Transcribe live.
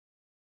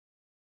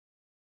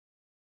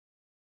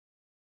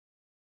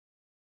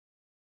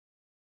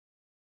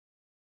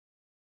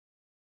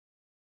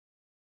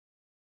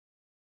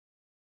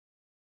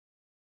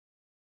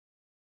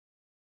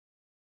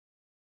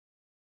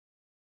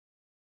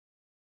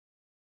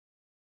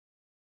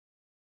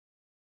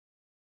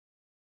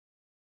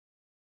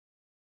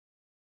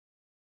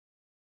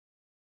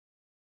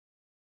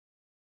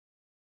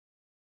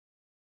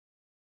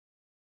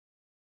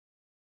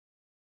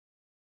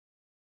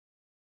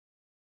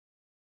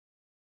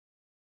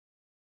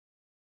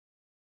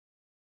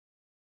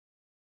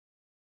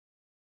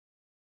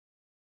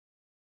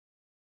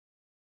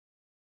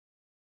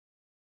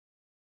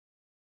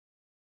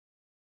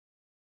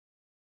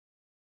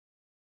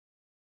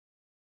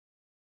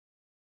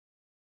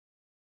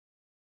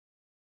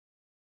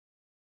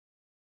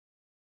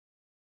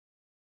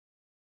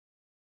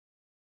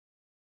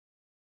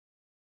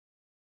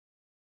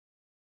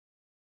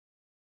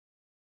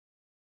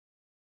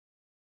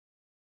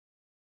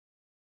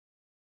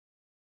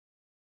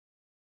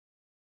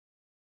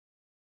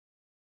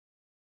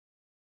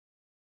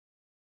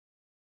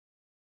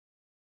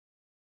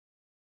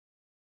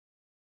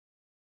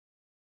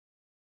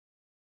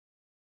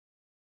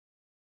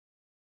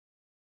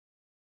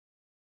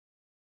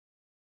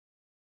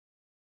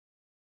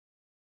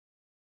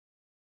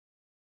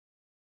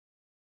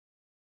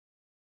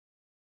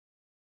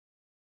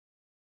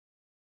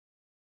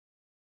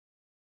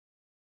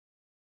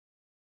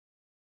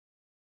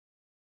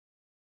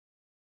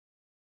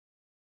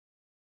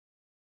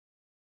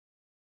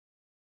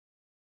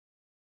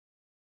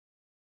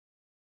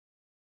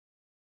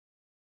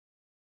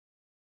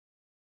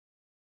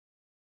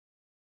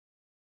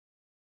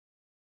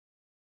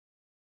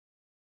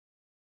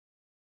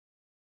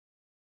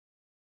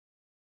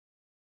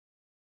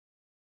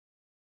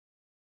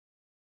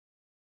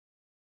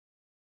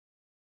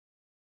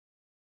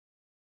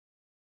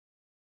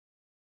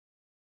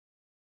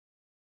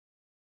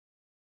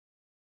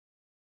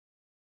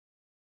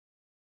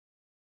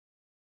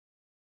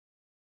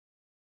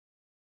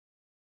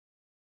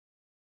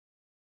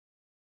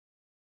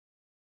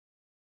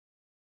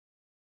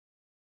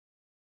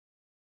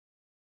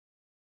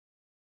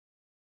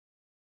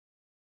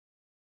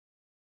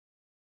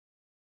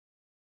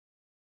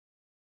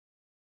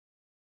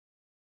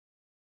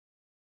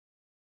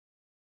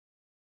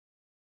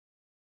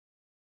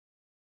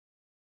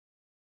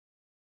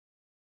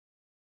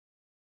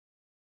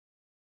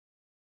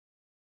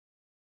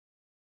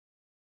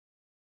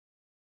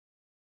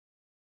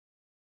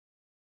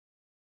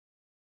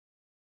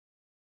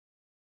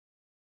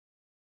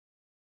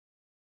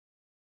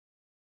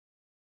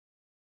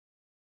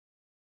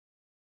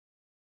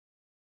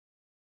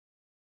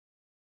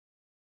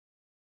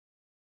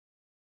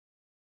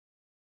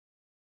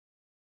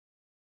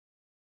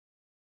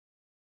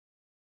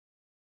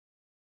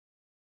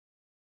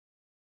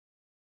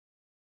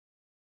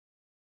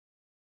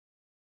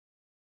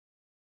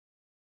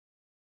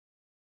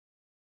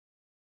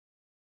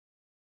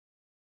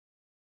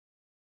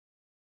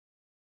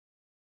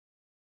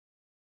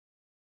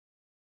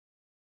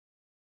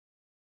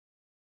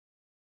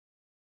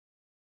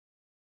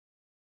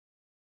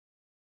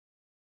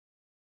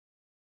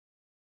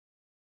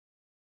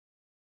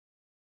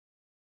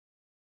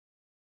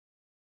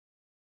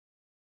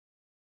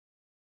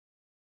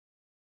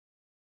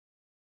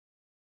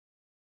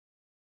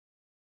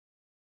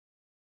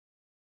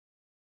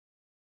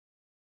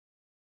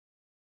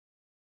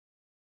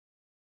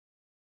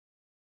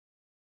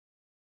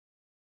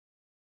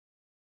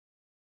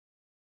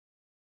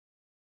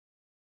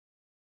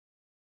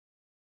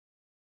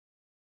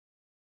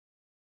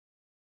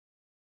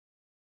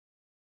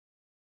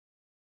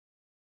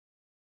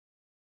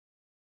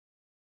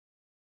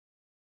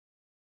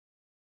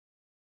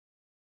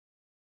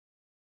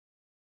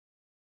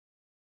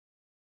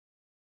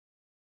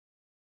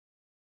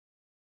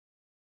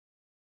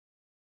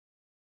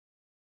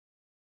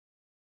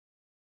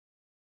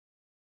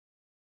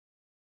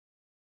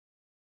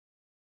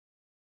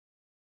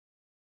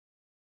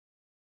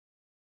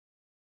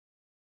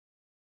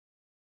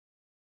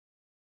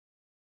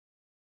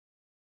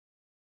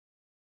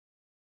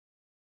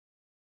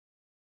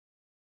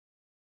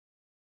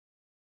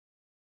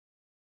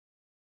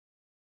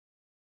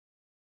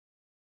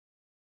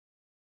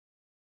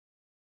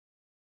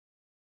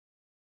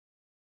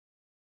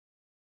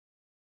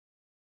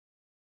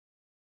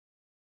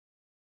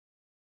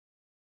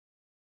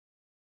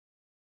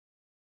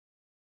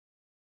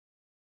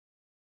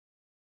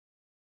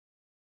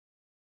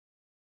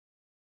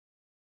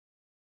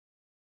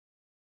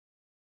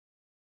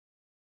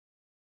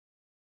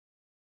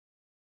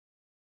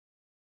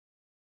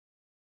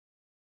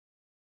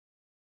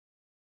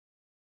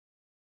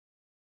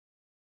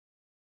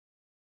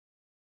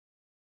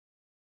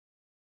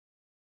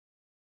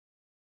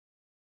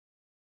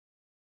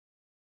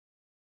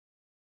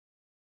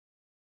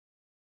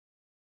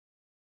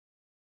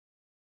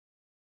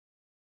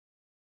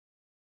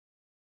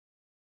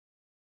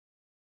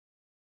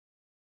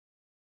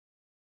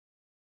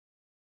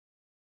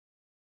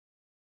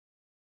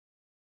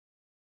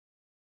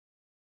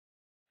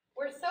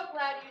We're so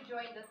glad you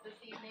joined us this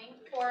evening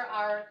for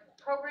our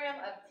program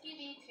of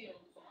TV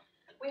tunes.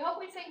 We hope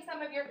we sing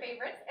some of your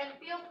favorites, and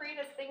feel free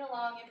to sing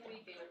along if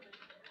we do.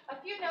 A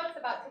few notes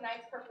about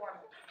tonight's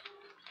performance.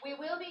 We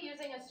will be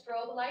using a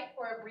strobe light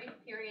for a brief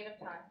period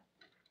of time.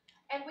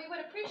 And we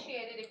would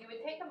appreciate it if you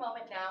would take a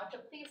moment now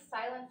to please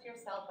silence your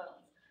cell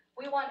phones.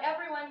 We want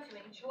everyone to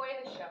enjoy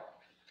the show.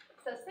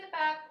 So sit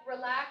back,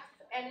 relax,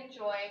 and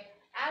enjoy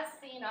as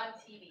seen on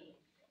TV.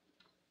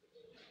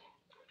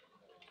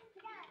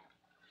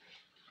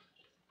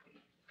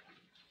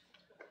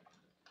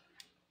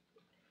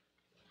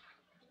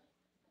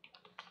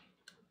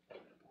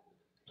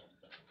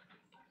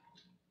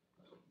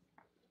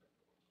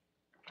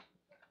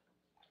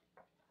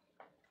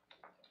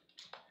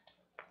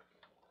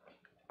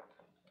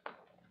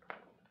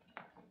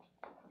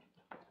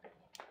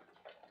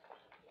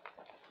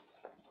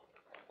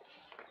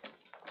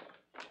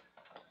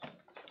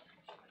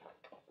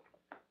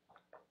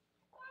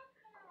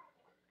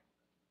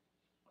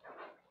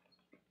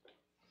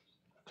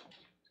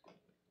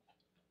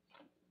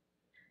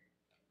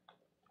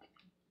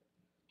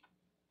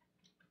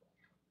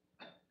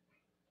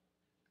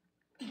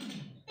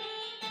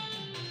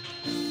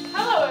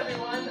 Hello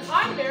everyone,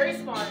 I'm Mary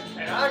Smart.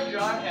 And I'm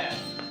John Hess.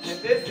 And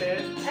this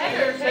is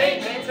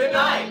Entertainment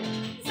Tonight.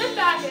 Sit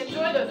back and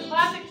enjoy those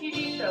classic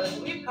TV shows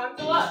we've come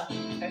to love.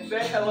 And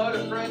say hello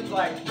to friends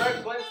like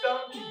Fred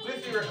Flintstone,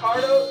 Lucy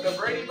Ricardo, the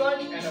Brady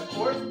Bunch, and of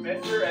course,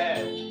 Mr.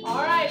 Ed.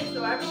 Alright,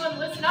 so everyone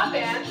listen up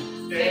and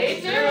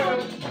stay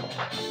tuned.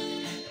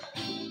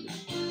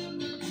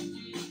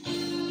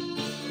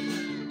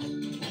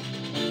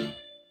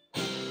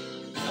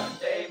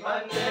 Sunday,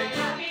 Monday,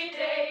 Happy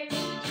days,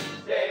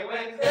 Tuesday,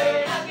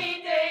 Wednesday,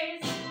 happy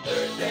days,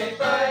 Thursday,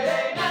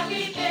 Friday,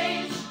 happy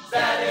days,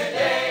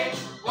 Saturday,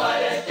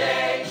 what a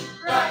day,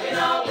 rocking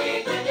all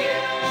week with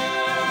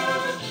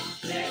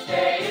you. This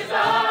day is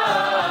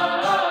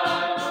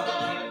ours,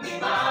 will you be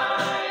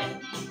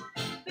mine?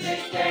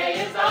 This day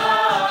is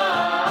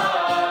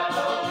ours,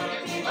 will you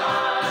be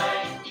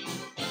mine?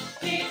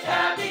 These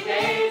happy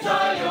days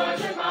are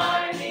yours and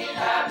mine. These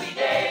happy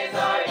days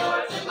are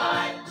yours and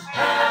mine.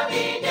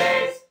 Happy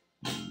days.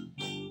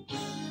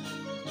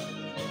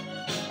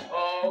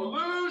 Oh,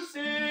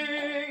 Lucy.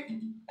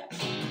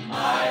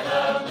 I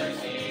love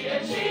Lucy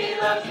and she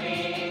loves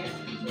me.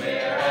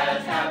 We're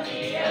as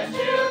happy as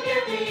two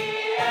can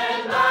be,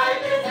 and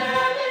life is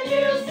heaven,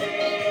 you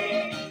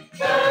see,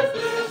 'cause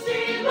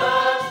Lucy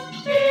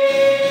loves me.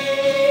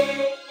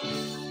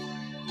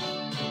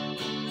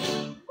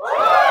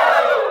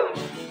 Woo!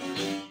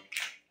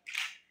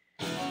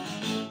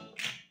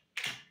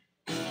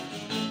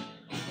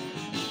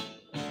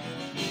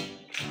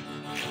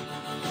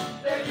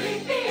 They're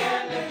creepy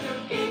and they're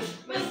kooky,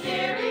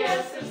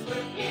 mysterious and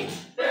spooky.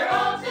 They're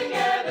all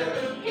together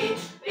ooky,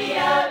 the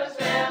Addams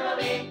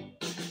Family.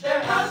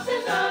 Their house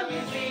is a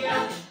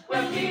museum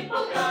when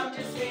people come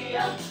to see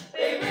them.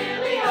 They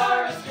really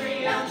are a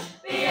scream,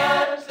 the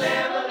Addams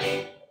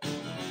Family.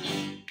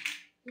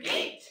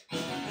 Neat,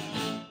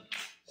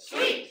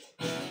 sweet,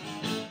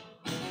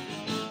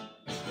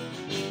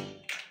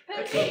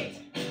 petite.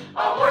 A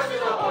horse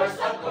is a horse,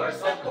 of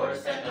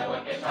course, and no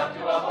one can talk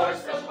to a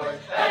horse, of course.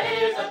 That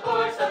is, of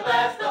course,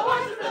 unless the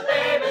horse is the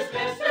famous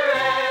Mr.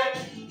 Ed.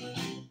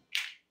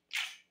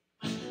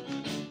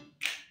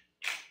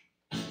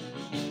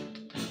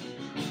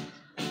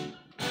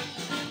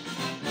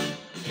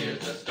 Here's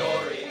the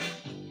story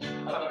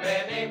of a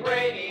man named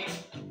Brady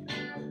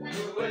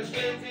who was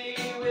busy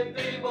with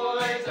 3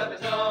 boys of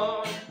his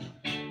own.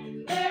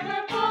 There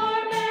were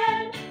 4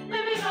 men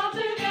living all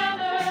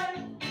together,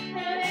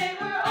 and they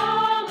were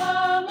all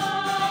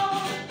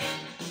alone.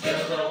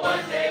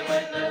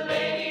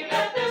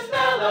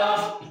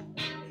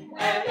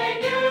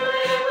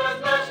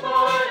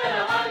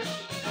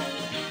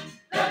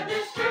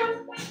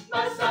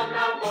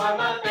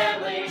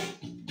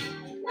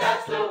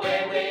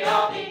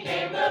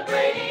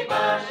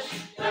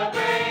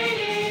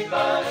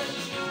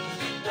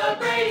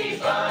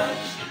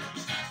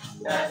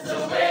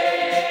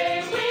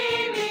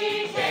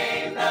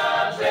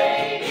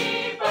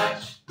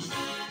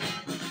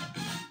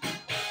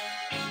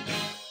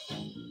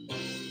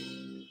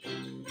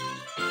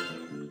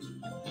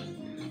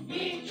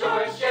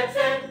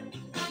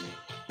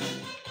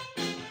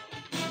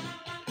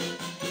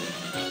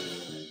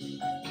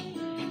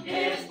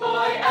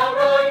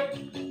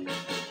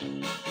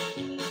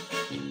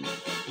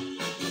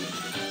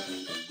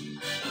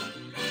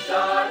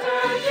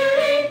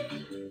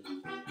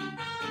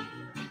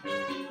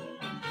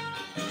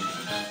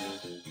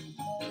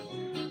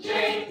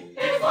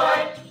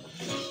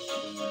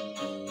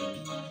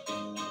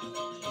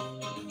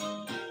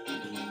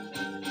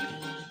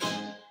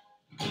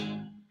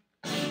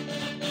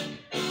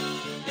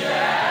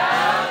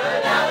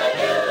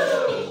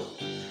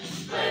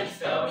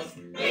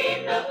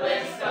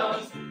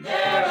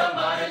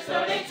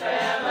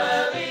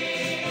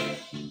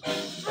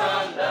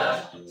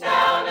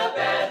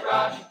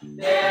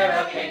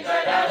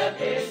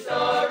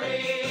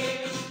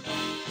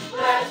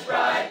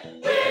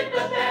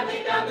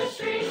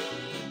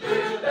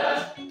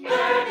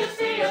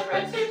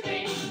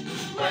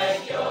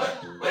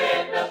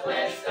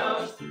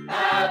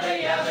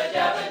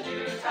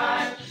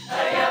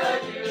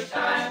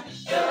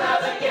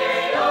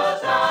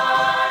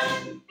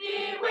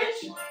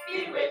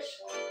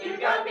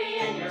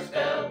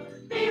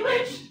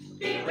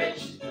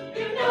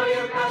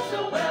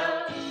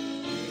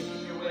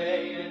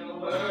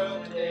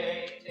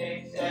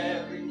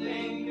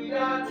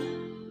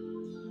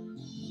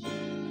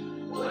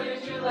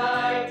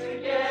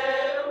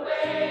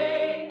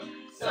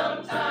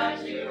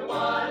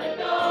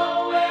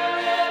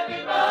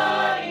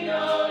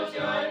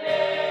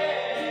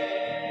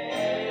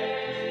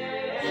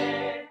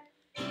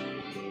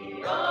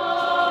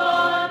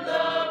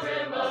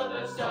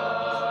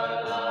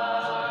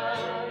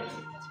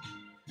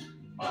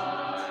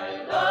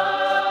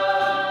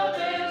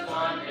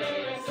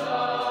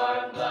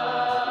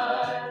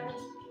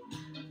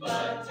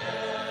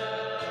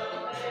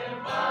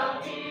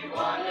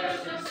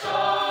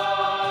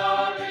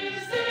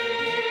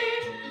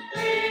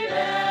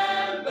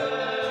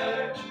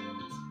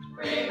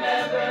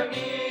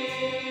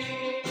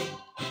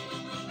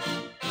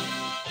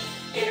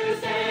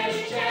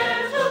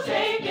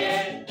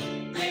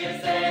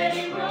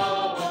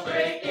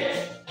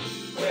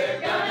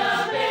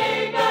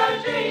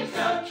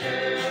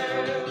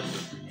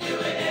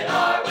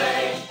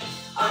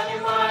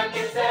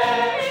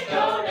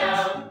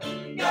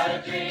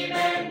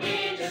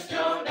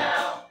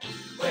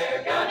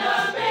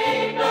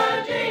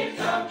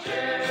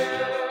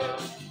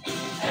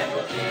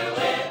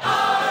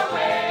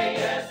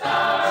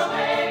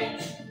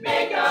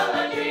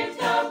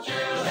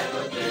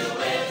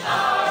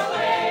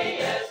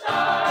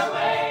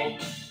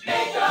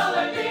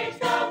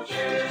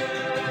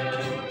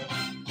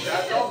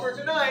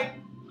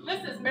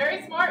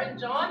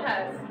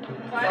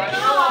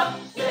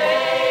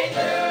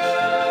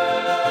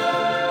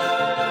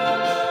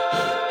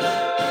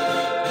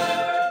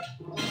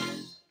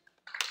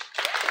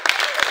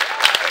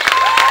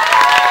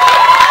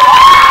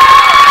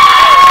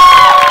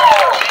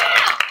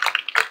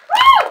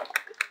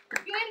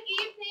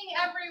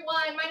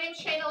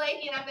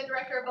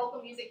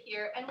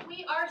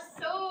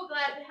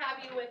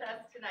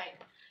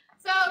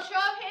 So, show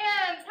of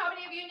hands, how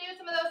many of you knew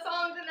some of those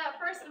songs in that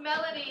first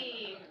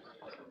melody?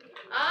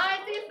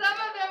 I see some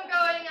of them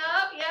going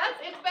up. Yes,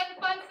 it's been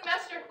a fun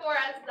semester for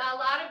us. A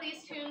lot of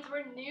these tunes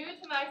were new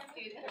to my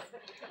students.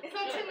 So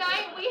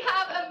tonight we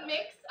have a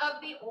mix of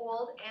the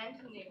old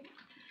and new.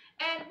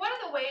 And one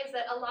of the ways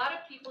that a lot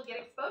of people get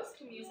exposed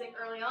to music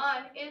early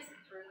on is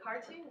through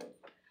cartoons.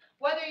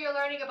 Whether you're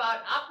learning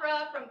about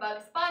opera from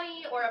Bugs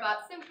Bunny or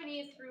about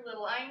symphonies through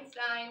Little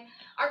Einstein,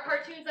 our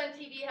cartoons on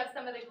TV have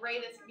some of the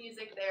greatest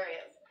music there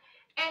is.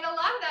 And a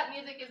lot of that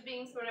music is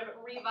being sort of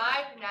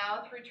revived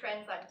now through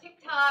trends on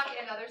TikTok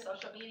and other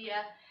social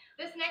media.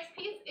 This next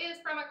piece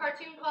is from a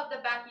cartoon called The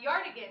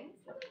Backyardigans,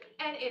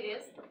 and it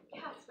is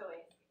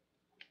Castaways.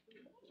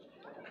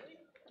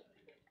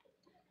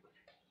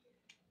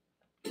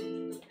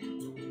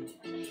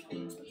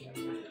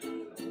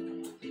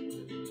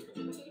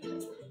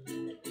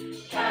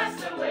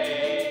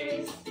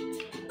 Castaways,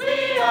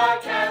 we are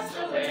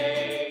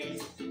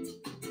castaways.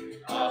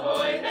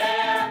 Ahoy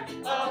there,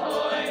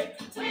 ahoy,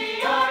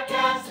 we are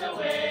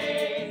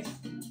castaways.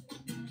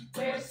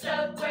 We're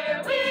stuck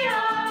where we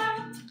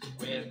are,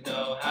 with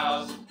no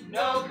house,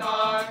 no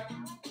car.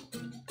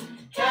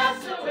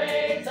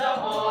 Castaways,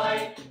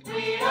 ahoy,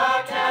 we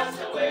are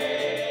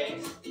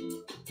castaways.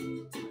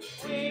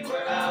 We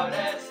were out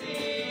at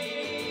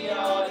sea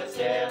on a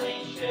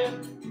sailing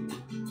ship.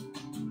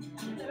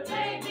 The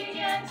rain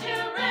began to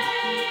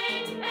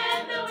rain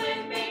and the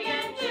wind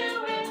began to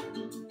whip.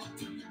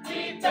 We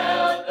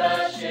felt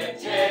the ship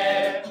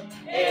tip,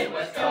 it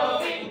was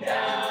going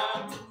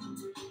down.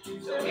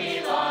 So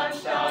we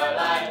launched our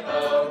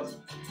lifeboat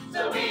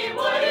so we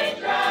wouldn't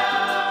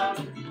drown.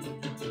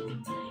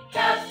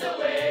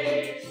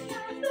 Castaways,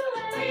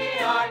 we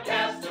are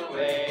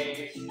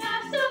castaways.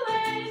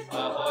 Castaways,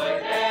 ahoy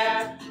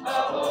there,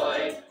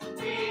 ahoy,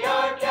 we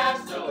are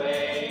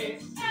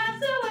castaways.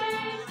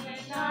 Castaways,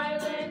 an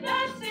island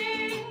at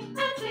sea,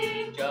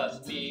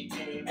 just me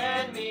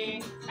and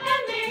me,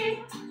 and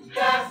me.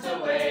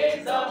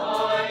 Castaways,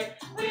 ahoy,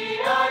 we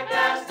are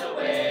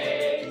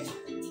castaways.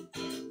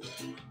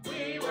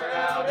 We were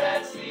out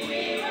at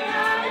sea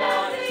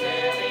on a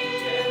sailing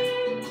ship.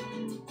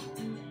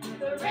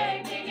 The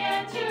rain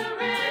began to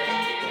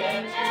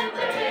rain and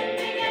the wind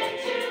began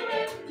to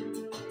whip.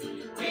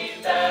 We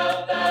felt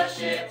the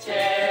ship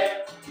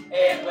tip,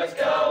 it was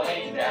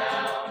going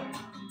down.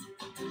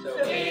 So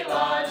we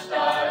launched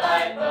our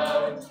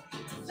lifeboat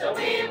so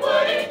we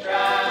wouldn't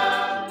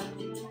drown.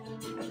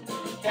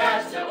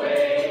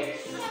 Castaways,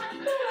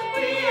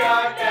 we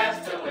are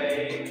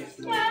castaways.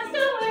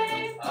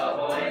 Castaways,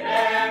 ahoy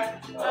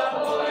there,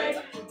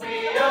 ahoy, we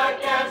are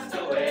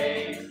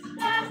castaways.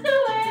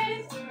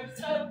 Castaways, we're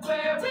stuck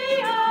where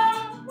we are,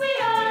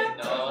 with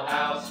no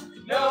house,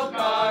 no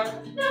car,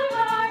 no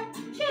car.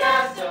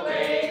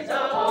 Castaways,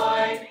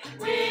 ahoy,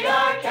 we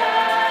are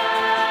castaways.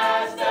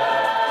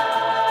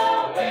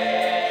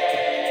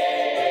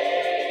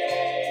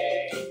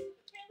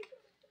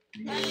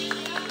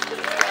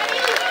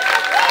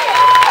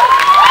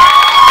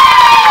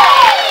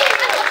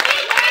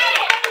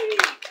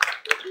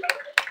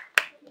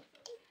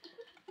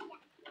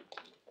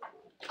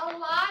 A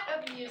lot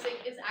of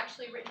music is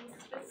actually written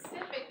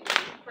specifically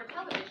for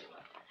television.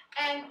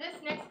 And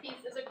this next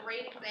piece is a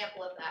great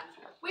example of that.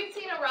 We've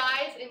seen a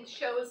rise in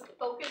shows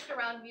focused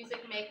around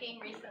music making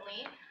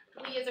recently.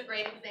 Glee is a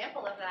great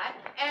example of that.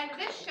 And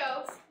this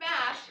show,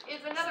 Smash,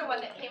 is another one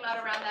that came out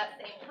around that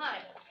same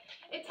time.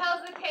 It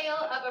tells the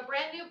tale of a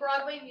brand new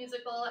Broadway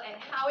musical and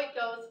how it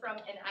goes from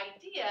an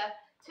idea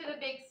to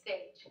the big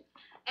stage.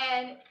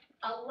 And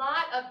a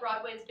lot of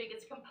Broadway's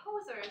biggest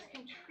composers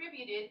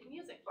contributed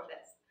music for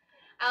this.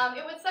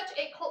 It was such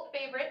a cult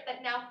favorite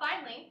that now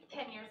finally,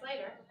 10 years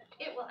later,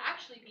 it will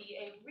actually be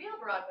a real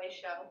Broadway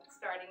show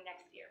starting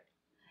next year.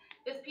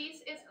 This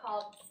piece is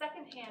called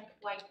Secondhand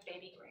White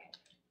Baby Grand.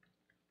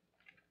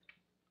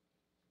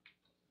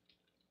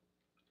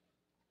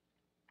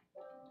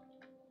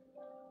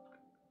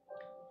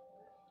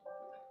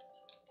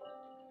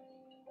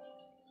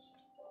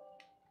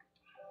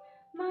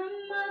 My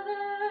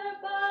mother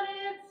bought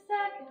it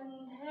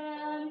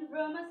secondhand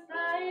from a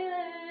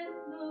silent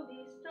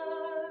movie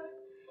store.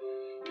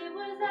 It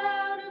was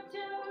out of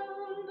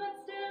tune, but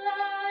still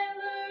I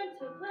learned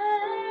to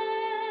play.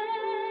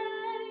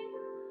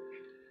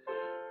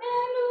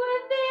 And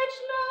with each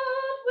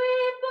note we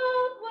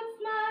both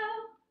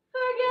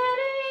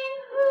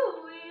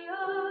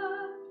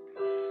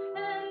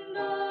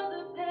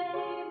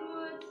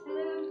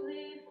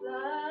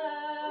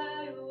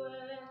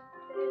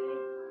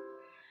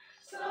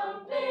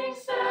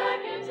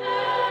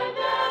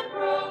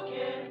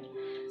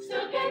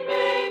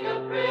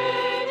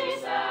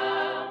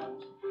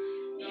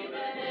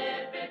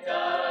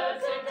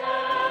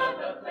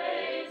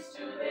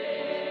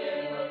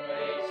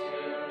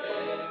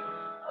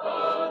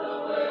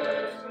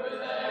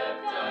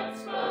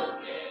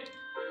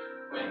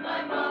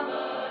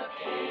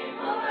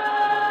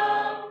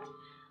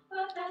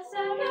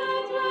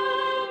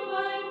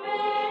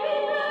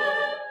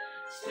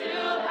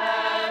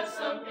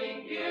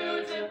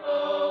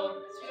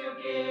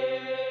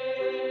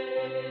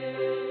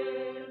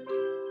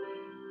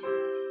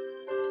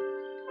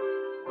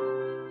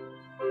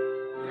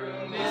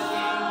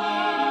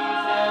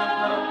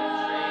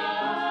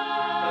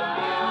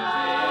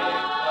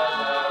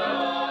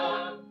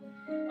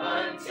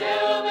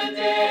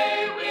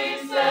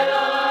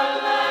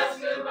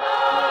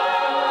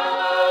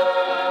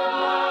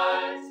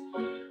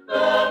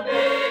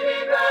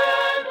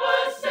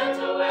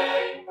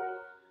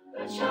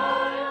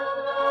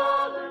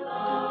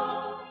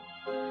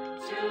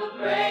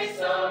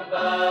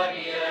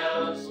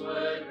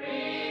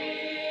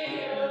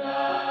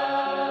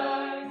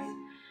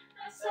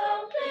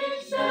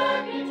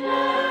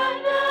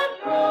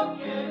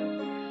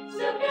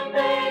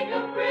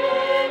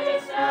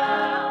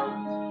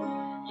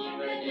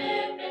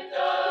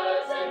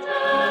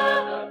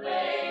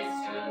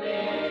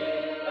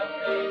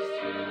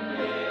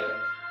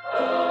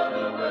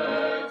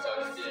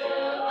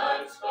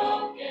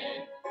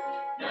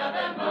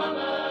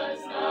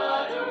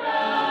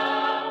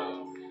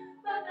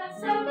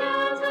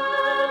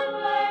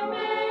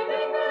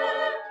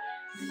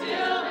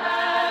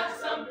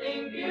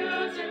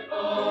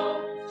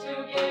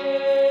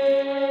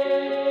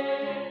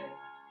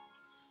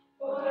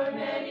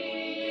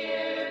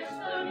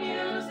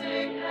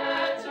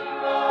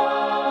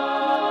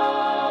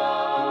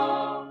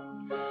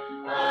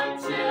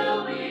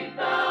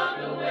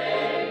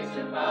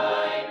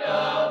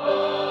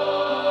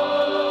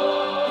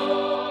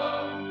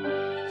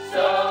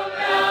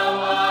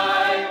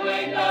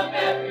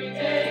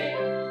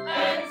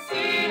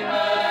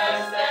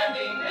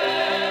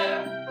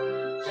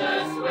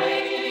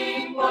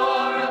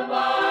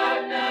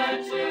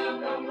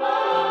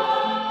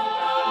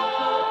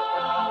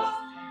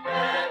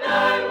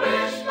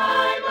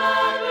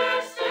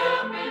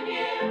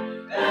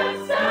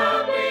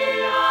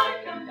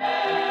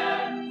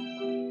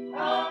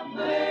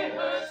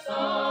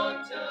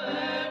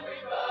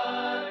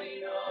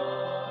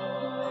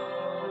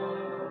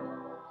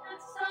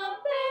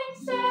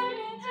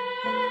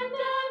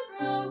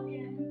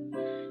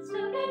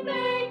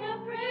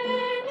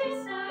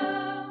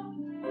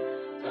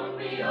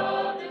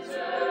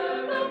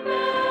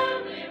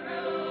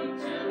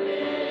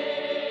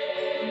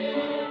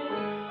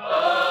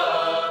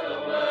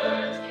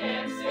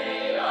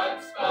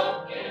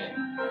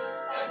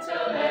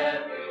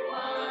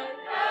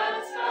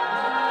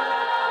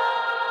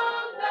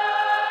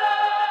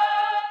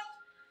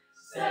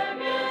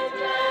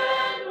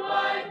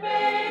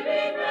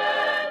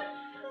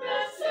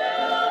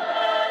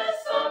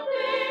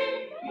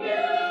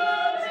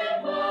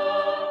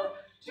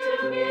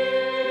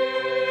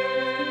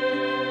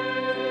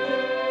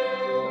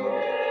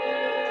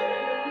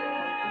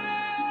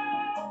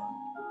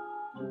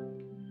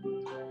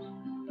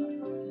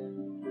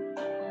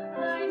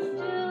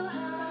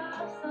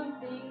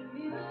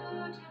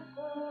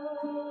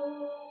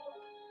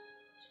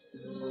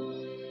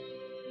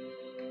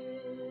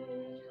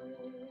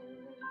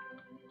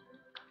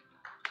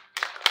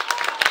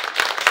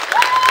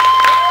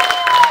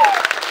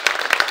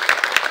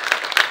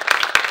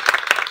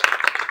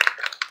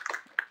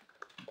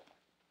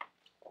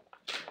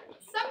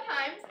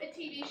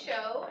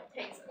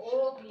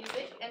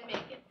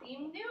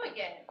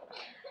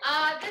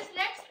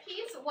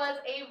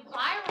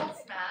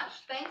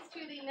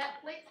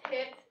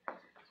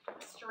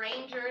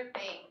Stranger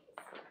Things.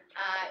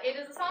 It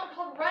is a song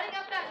called Running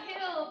Up That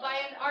Hill by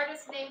an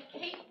artist named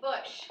Kate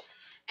Bush.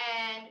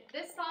 And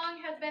this song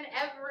has been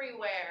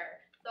everywhere,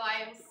 so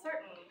I am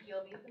certain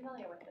you'll be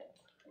familiar with it.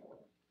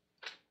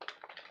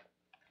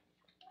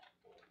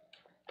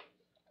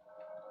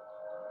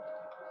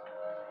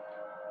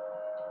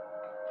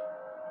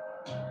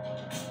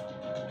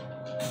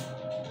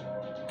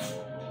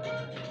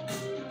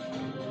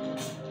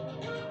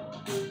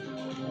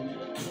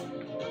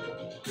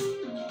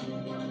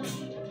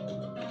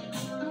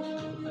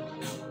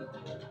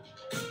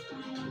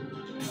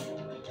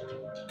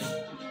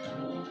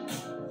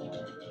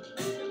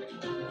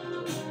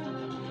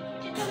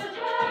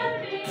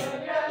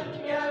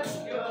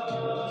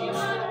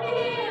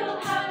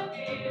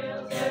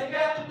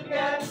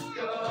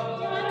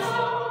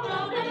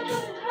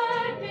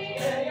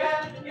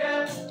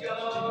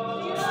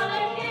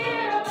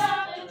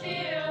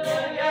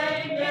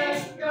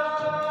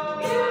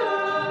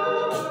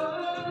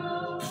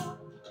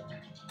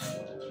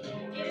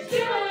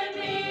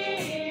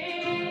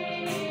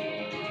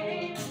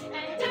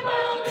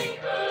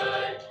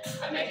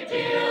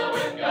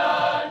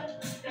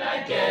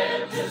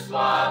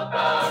 Swap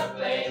our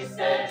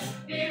places,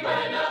 be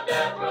running up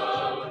that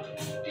road,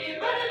 be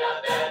running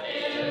up that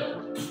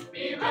hill,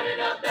 be running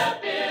up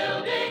that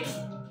building.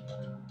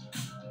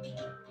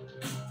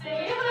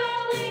 Say if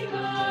only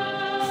could,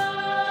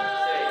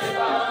 say if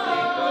only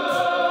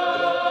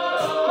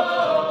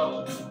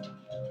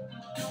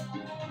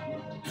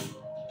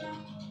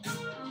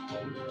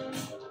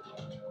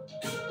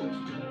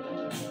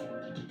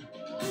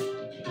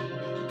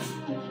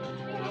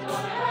It's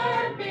gonna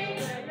hurt me.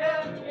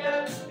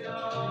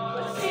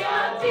 See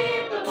how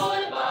deep the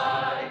bullet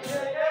lies.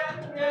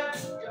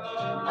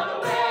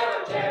 Unaware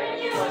of tearing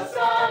you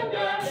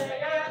asunder.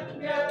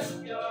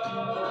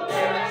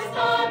 There is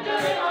thunder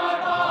in our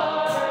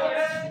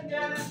hearts.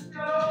 There's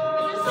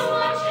so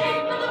much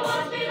hate for the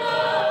ones below.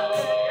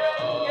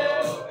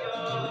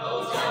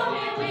 Tell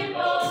me we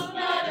both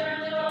never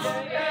know.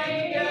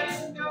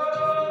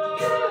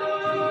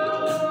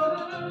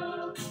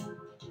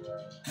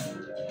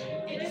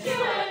 It's you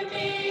and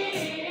me.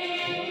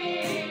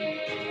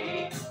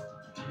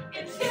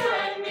 It's you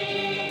and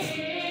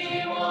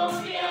me, won't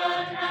be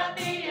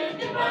unhappy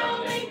and if I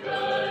only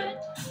could.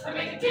 I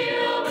make a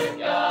deal with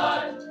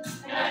God,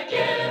 and I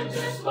get him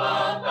to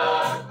swap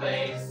our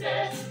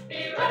places.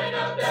 Be running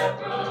up that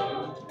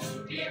road,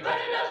 be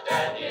running up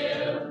that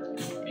hill,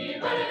 be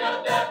running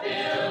up that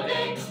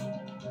building.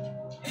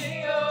 Say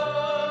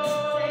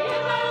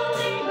if I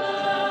only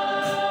could,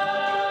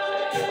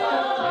 say if I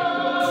only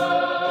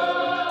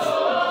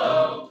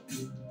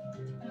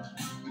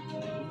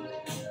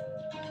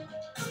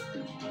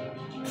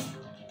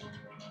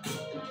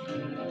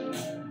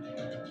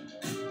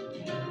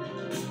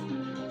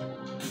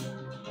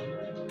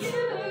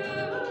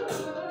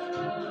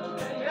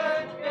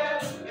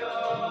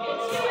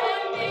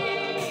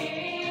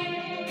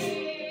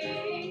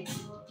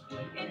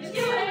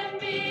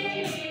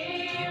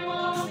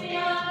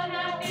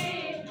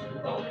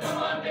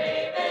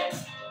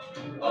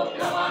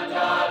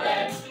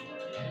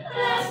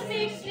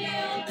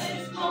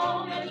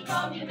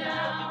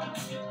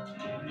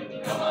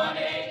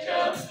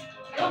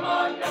Come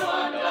on,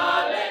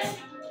 darling.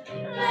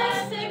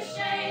 Let's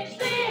exchange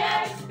the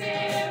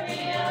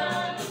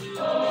experience.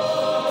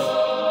 Oh.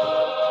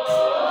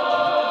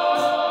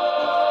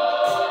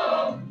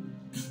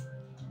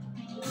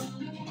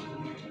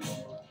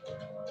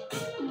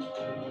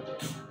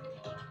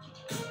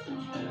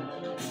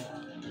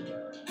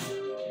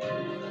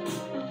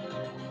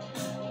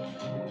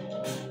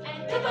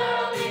 And if I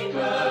only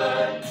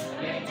could,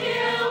 make a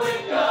deal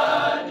with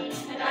God,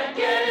 and I'd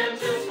get him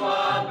to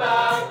swap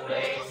our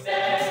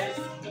places.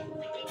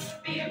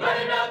 Be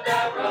running up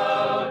that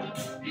road,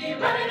 be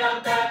running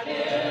up that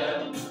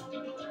hill,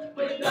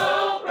 with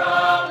no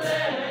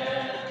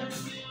problems.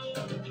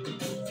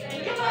 Say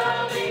if I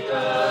only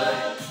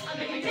could, I'd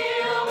make a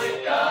deal with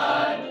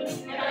God,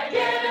 and I'd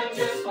get him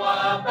to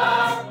swap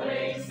our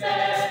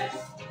places.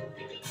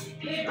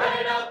 Be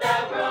running up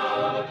that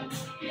road,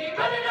 be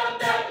running up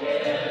that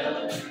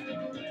hill,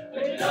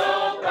 with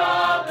no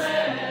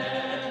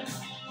problems.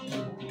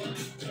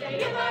 Say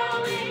if I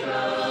only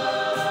could,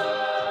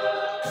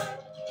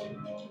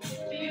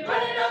 be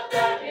running up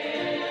that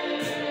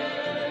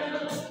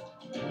hill,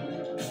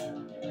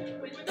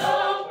 with no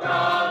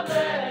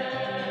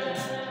problems.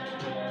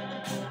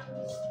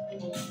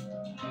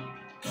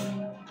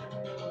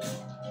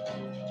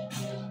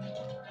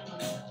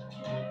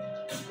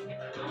 If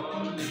I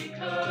only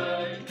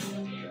could,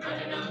 be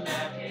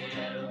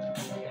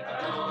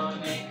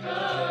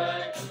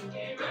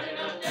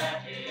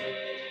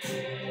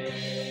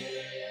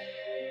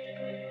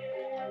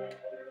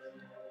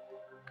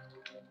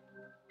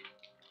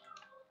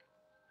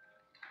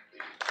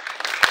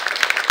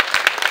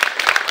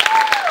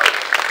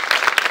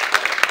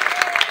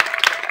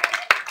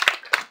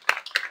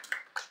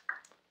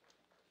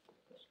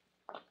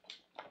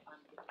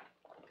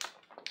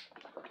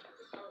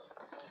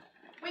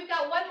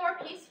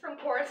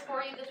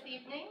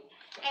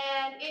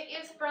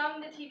it is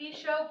from the TV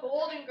show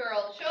Golden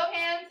Girls. Show of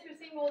hands, who's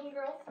seen Golden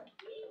Girls?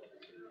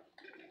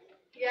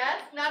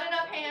 Yes, not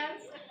enough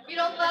hands. If you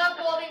don't love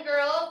Golden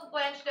Girls,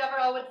 Blanche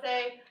Devereaux would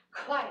say,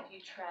 quiet, you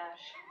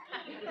trash.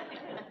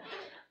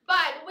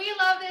 But we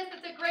love this.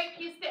 It's a great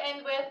piece to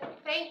end with.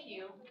 Thank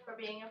you for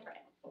being a friend.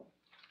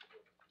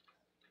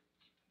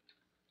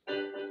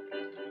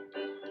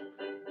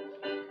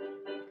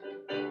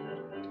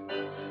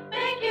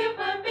 Thank you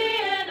for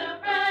being a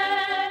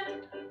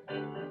friend.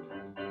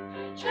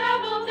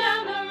 Travel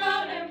down the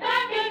road and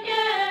back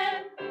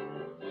again.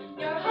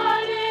 Your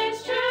heart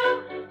is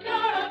true.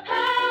 You're a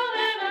pal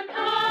and a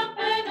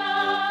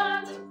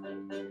confidant.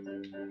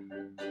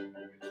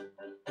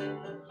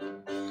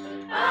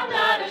 I'm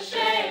not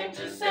ashamed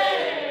to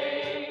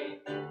say,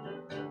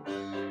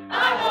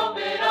 I hope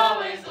it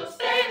always will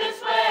stay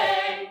this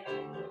way.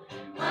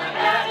 My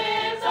hat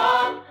is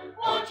off.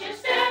 Won't you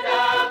stand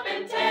up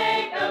and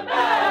take a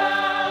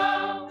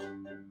bow?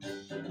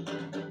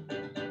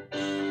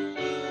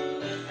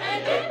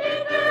 And if you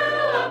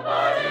threw a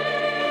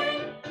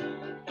party,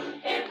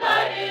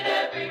 invited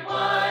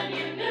everyone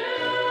you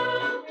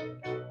knew,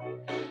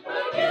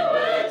 well, you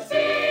would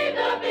see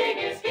the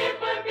biggest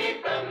gift would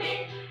be from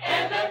me,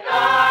 and the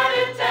card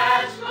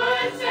attached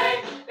would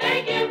say,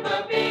 thank you for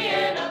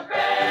being a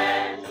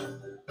friend.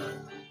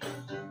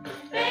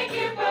 Thank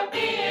you for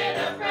being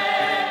a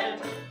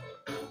friend.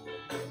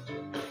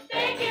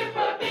 Thank you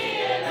for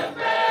being a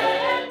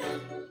friend.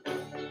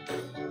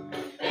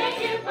 Thank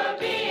you for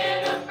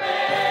being a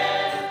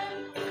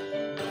friend.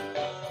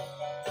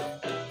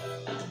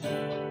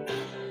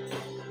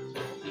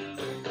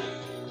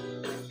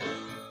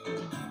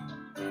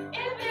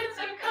 If it's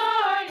a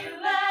car you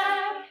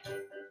lack,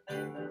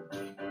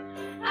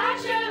 I'd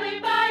surely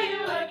buy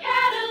you a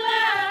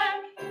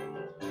Cadillac.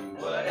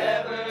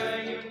 Whatever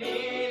you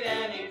need,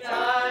 any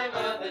time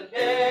of the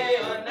day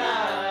or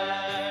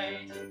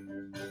night.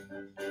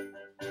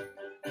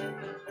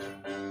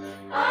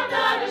 I'm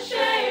not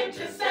ashamed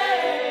to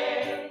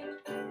say,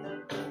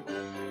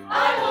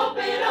 I hope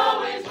it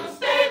always will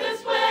stay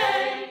this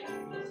way.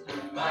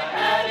 My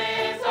hat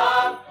is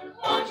off.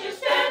 Won't you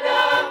stand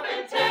up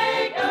and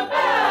take a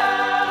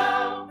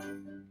bow?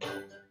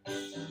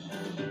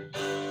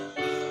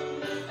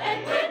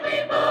 And when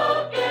we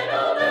both get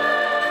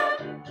older,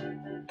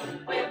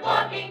 with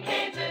walking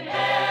canes and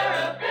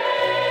hair of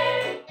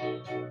gray,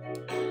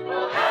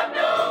 we'll have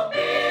no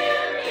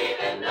fear,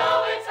 even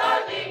though it's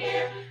hardly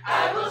here.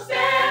 I will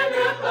stand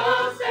real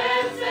close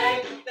and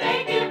say,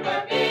 thank you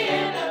for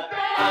being a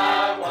friend.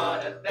 I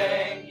wanna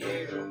thank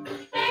you.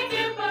 Thank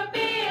you for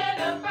being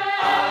a I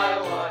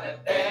friend. wanna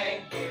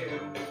thank you.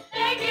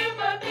 Thank you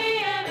for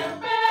being a I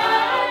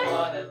friend.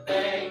 wanna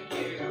thank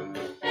you.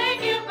 Thank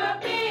you for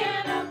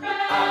being a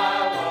friend. I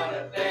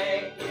wanna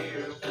thank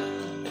you.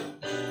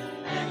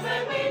 And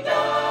when we die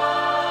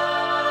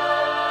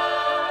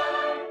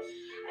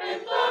and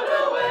float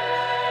away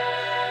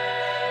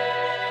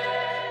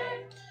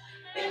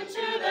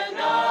into the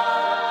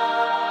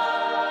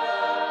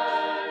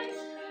night,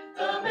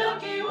 the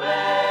Milky Way,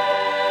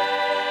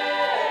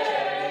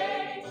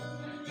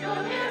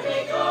 you'll hear me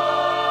call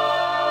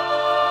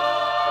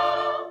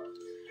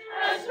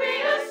as we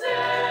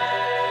ascend.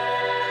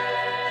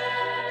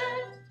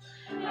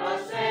 I'll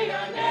say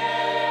your name,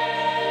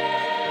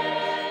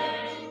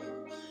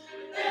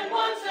 and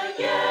once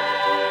again,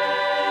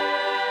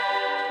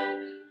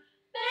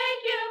 thank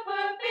you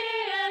for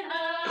being a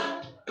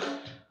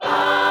ba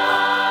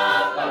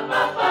ba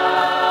ba ba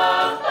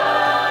ba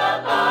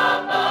ba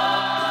ba.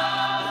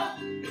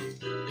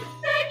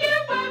 Thank you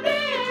for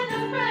being a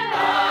friend. I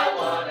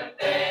wanna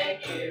thank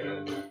you.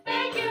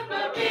 Thank you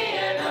for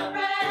being a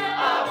friend. I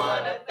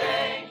wanna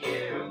thank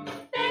you.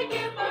 Thank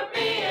you for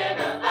being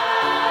a I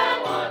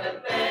wanna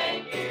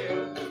thank you.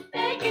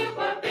 Thank you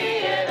for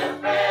being a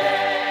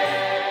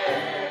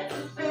friend.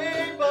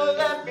 People,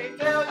 let me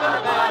tell you I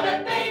wanna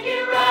thank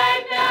you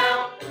right now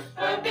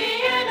for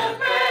being a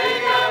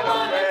friend. I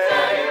wanna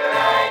tell you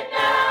right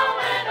now,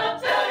 and I'll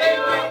tell you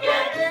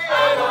again. I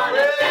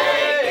wanna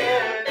thank you,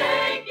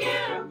 thank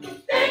you,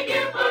 thank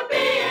you for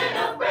being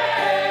a friend.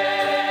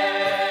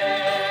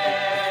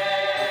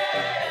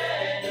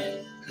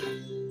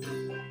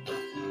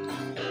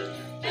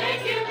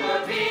 Thank you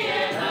for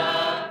being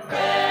a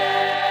friend.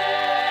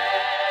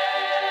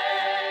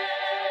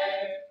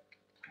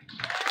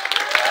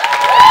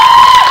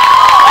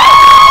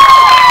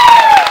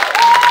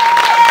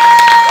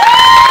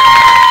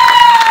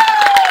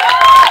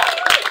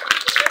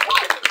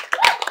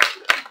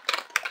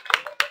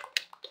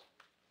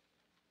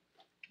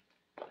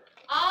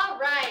 All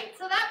right,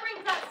 so that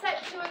brings that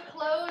set to a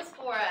close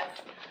for us.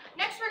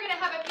 Next, we're going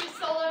to have a few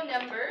solo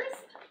numbers.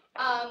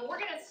 We're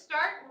going to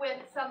start with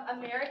some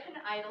American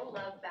Idol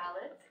love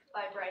ballads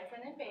by Bryson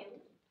and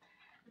Bailey.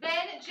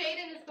 Then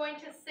Jaden is going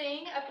to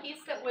sing a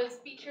piece that was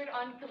featured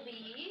on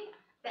Glee,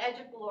 The Edge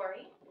of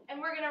Glory. And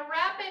we're going to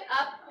wrap it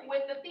up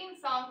with the theme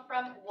song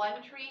from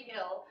One Tree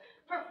Hill,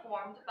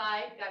 performed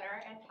by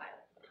Gunnar and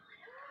Tyler.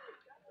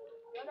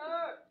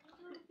 Gunnar!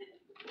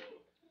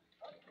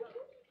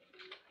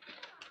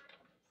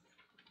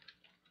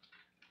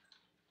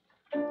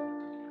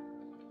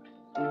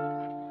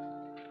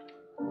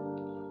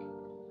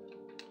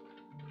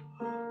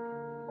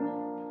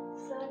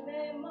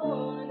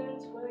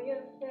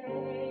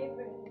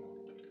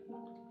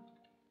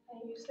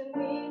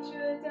 meet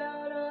you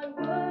down on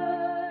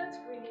Woods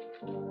Creek.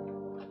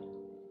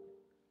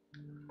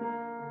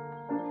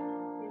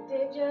 You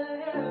did your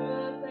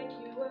hair up like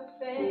you were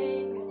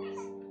famous,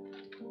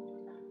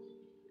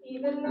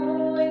 even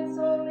though it's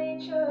only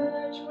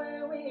church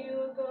where we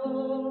were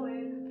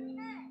going.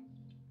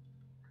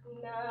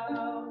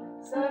 Now,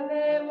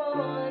 Sunday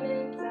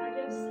mornings I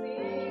just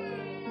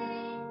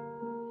sleeping.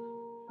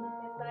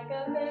 It's like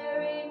I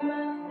buried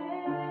my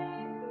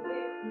faith.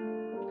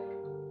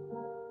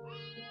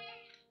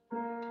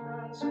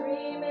 I'm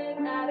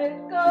screaming at a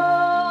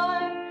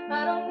God.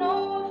 I don't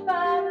know if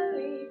I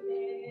believe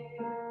it,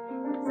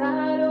 'cause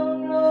I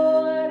don't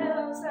know what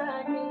else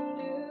I can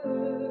do.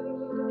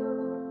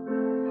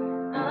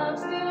 I'm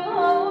still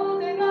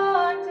holding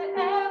on to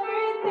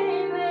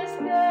everything that's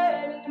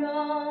dead and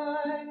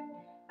gone.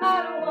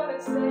 I don't want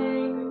to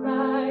say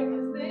goodbye,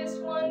 'cause this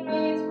one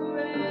means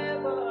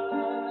forever.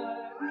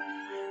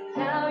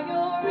 Now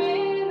you're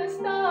in the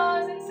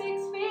stars and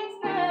 6 feet's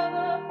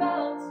never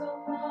felt so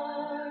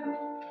far.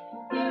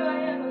 Here I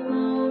am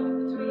alone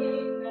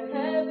between the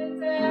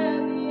heavens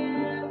and the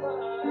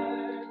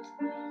embers.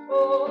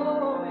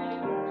 Oh, it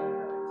hurts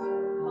so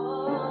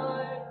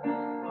hard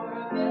for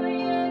a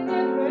million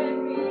different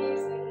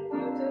reasons.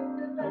 You took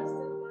the best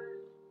of one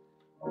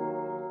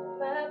and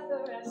left the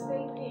rest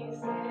in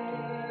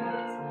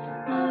pieces.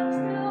 I'm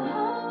still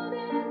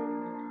holding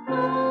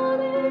on.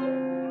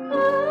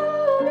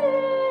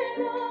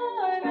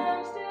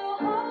 I'm still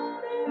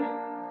holding on.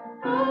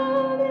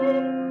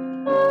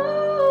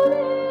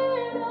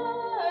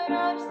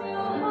 I'm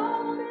still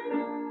holding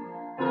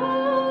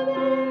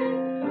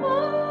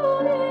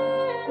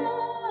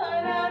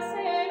on. I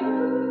say,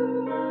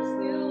 ooh,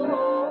 still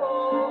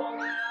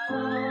holding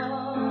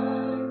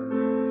on.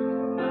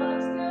 I'm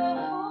still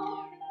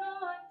holding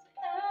on to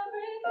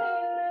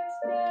everything that's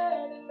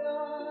dead and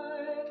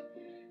gone.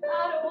 I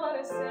don't want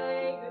to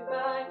say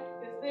goodbye,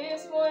 'cause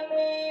this one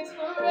means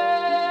forever.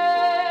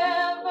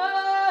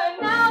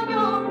 Now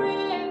you're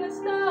in the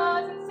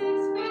stars and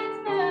 6 feet's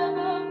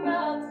never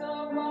felt so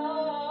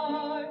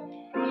far.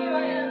 Here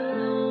I am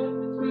alone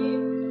between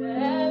the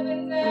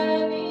heavens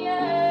and the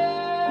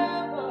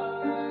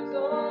embers.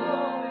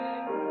 Oh,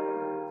 it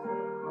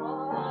hurts so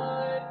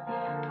hard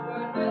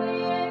for a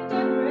million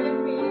different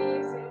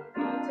reasons.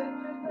 You took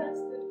the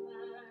best of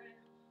mine,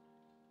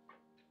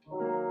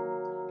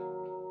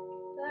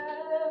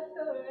 left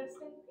the rest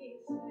in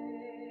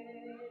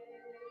pieces.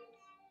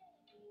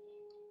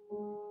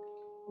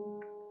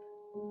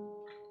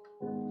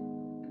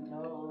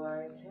 No, I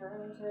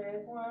can't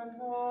take one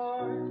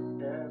more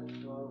step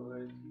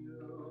towards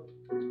you,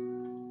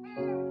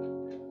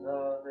 'cause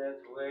all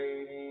that's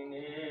waiting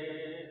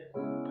is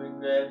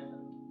regret.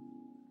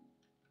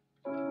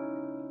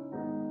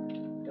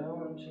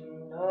 Don't you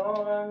know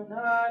I'm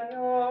not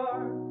your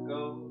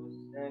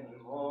ghost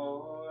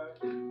anymore?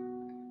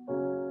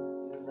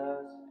 You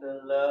lost the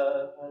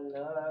love I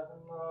love the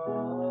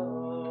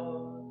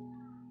most.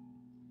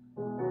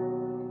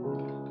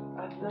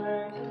 I've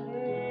learned to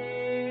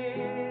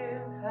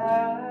live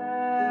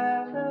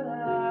half a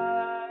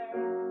life.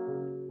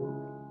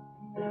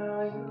 Now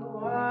you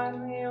want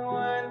me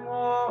one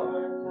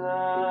more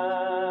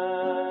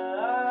time.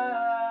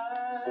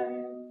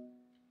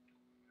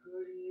 Who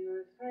do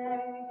you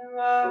think you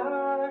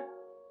are?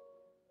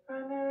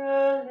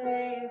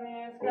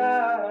 Unrelieving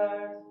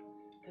scars,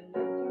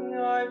 collecting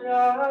your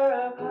jar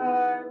of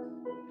hearts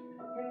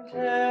and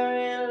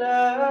tearing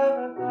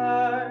love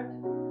apart.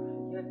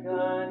 You're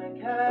gonna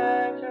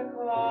catch a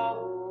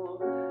cold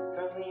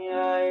from the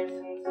ice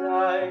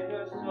inside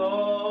your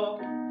soul.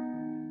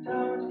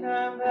 Don't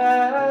come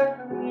back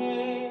for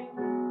me.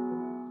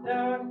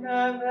 Don't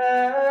come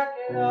back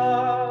at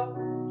all.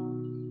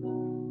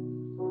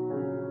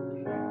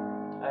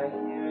 I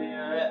hear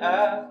you're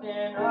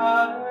asking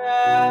all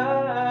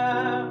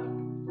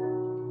around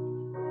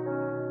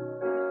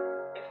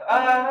if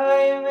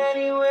I'm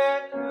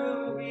anywhere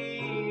to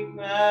be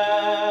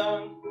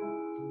found.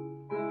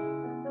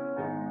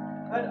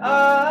 But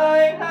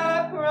I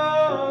have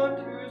grown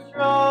too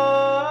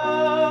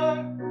strong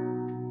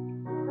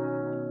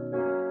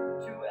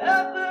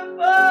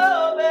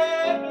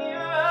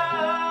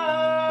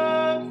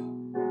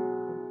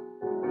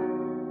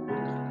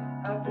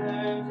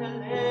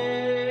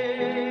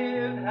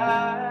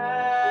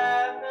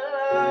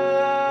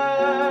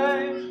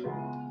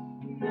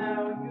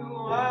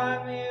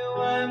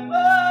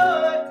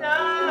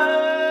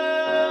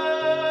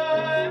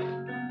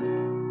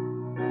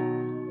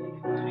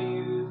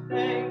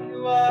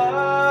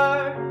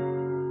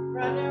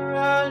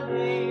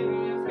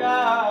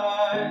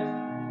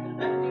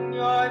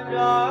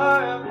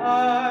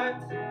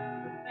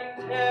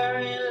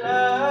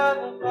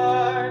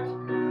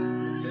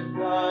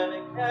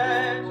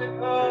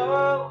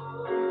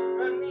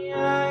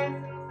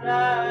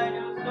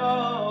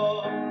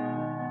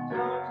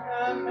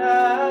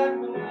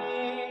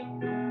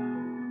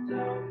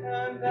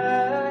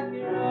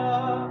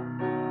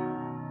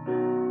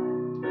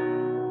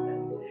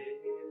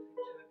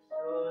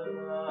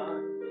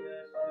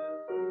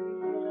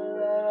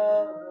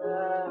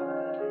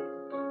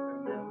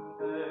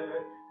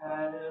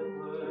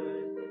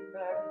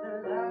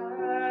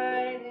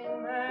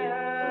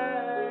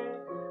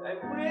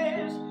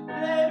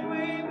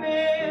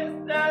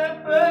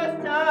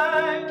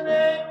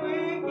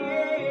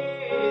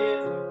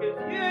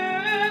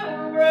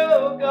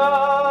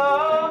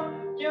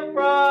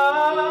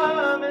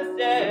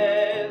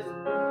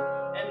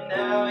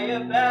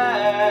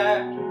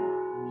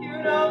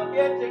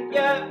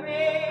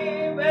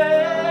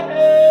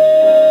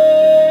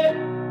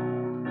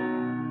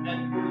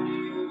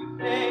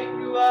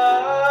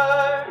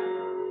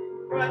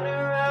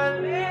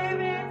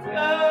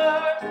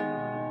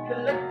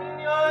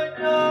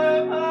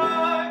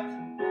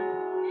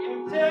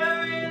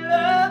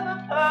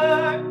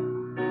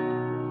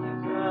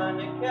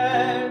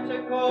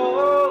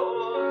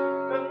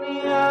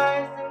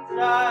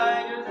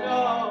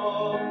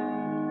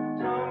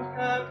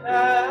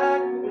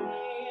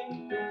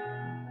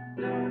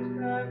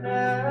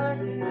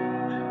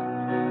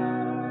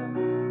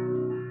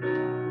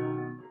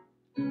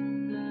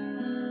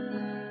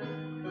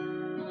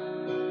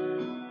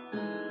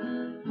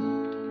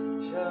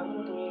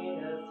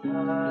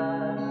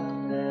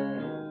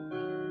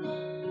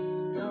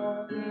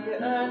Don't be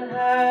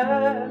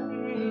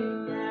unhappy,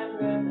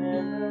 can't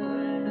remember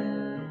when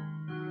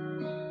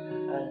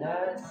I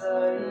last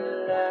saw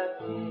you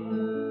laughing.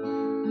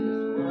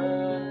 This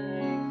world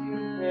makes you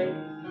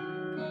crazy,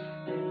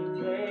 and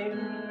you take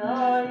me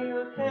all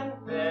you can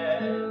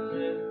bear.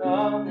 Just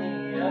call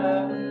me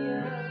up,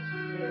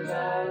 'cause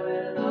I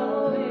will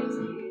always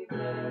be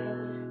there.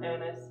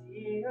 And I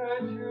see your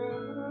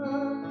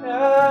true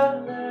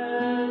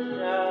colors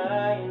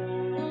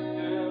shining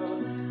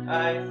through.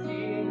 I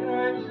see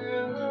your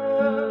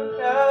true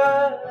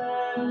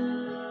colors,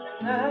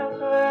 and that's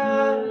why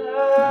I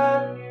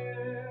love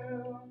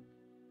you.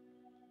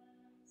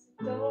 So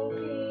don't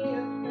be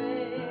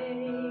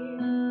afraid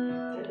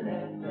to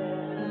let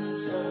them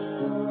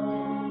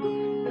show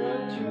the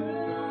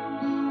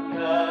true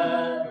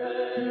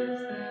colors.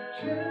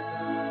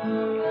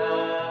 True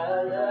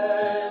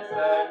colors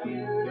are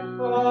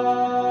beautiful.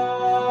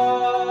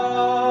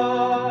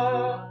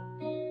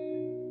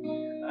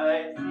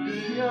 I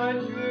see your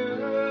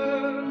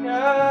true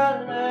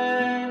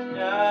colors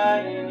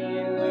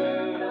shining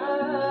through.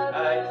 I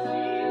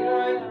see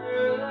your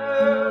true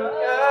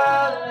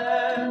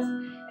colors,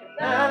 and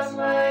that's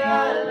why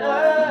I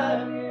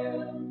love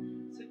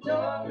you. So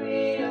don't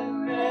be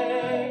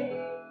afraid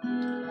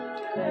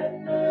to let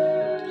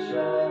them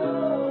show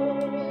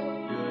your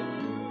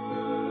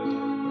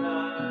true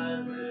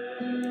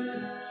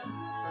colors.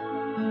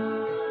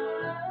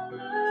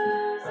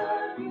 Colors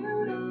are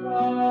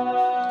beautiful.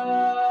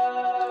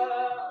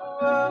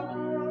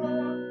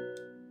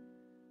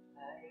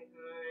 Like a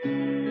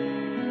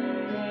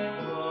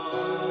rainbow.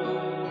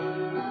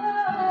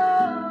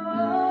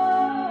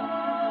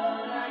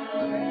 Like a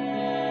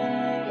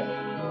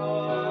rainbow.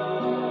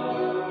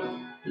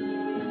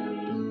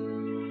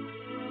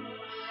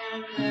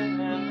 And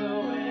remember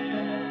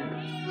when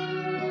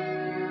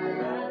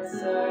I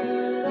saw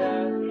you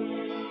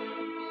laughing.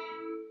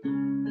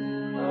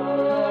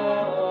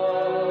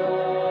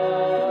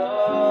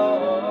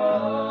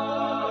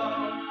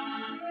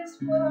 This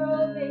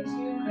world makes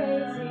you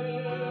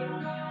crazy.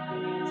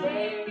 You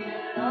take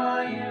it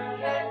all you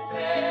can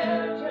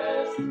bear.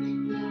 Just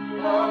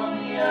call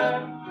me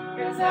up,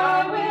 'cause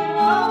I will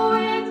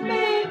always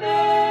be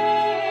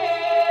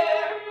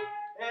there.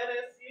 And I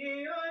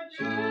see your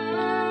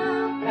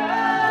true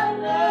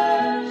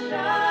colors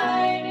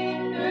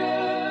shining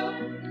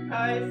through.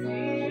 I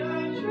see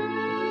your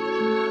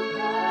true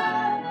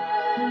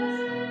colors.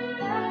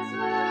 That's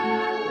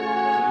why I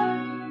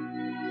love you.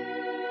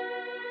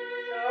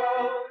 So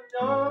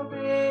don't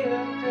be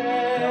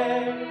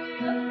afraid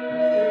to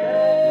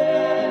let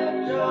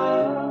them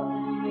show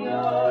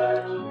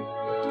your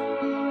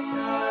true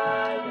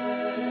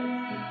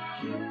colors.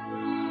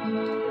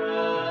 True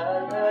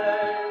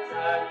colors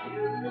are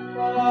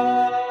beautiful.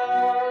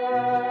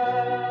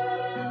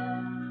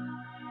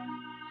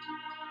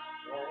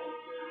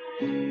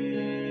 Like a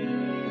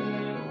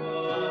rainbow.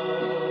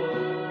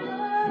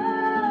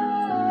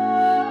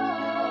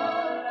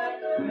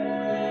 Like a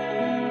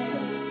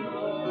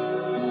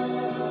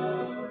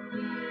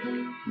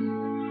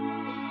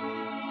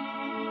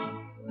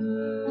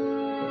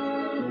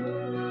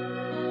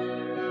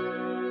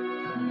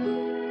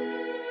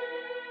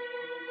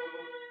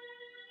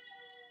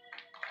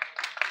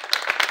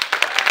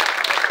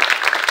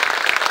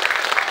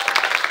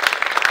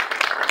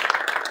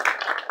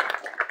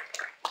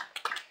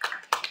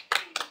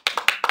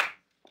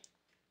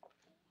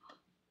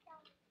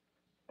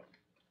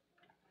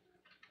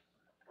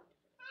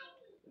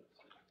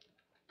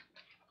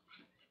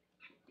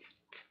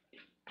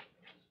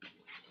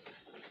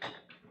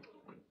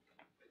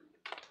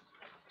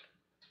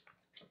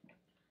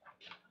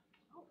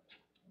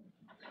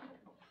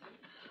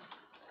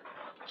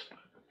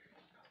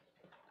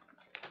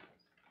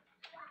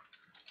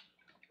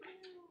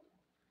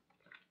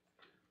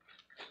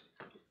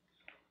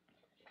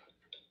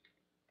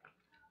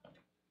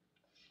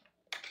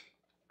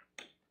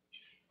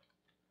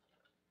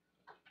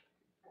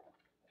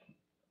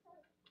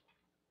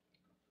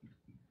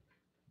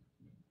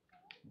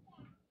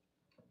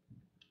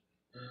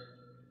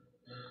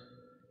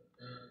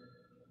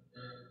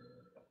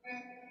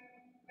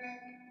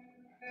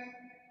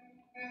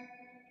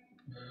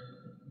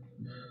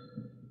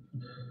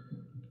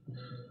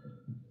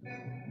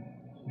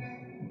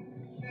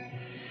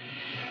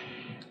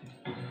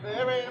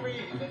There ain't a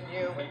reason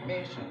you and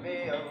me should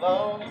be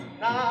alone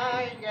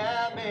tonight,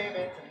 yeah,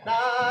 baby,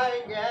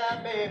 tonight,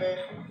 yeah,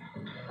 baby.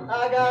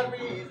 I got a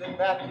reason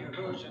that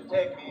you should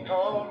take me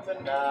home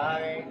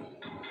tonight.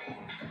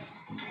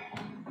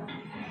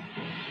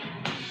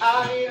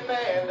 I need a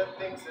man that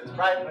thinks it's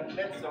right when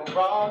it's so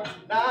wrong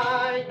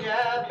tonight,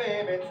 yeah,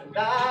 baby,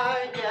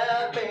 tonight,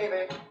 yeah,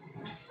 baby.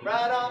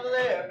 Right on the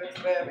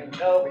limits where we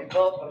know we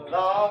both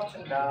belong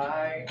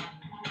tonight.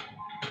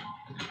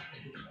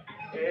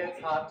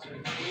 It's hot to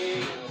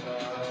feel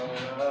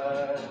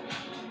us,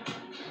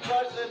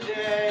 but the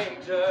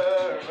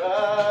dangerous.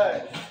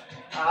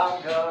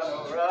 I'm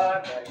gonna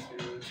run next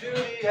to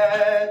the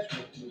edge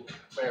with you,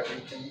 where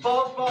we can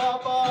both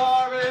fall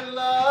more in love.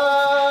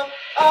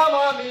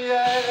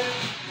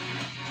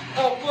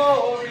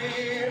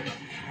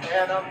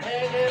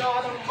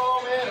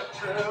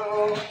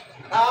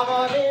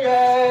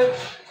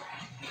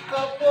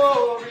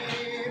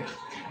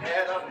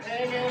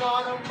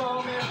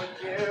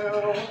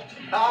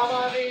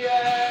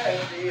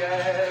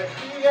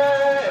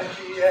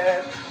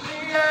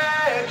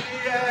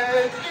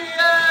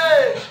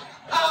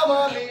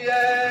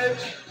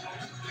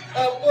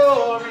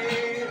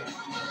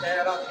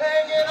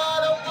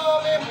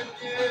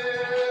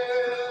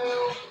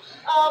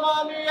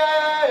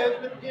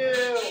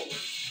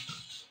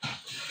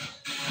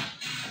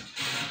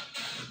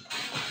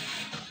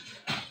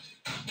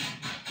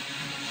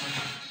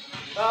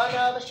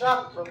 Another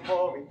shot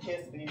before we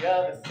kiss the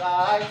other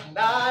side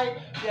tonight.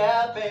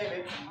 Yeah,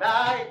 baby,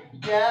 tonight.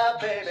 Yeah,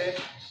 baby.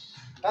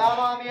 I'm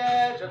on the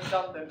edge of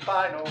something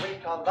final we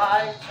call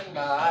life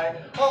tonight.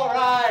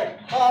 Alright,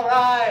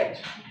 alright.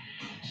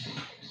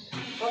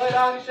 Put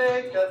on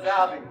shades cause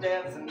I'll be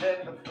dancing in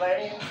the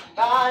flames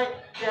tonight.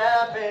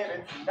 Yeah,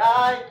 baby,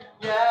 tonight.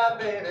 Yeah,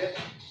 baby.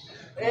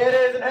 It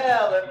isn't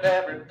hell if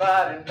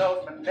everybody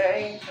knows my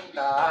name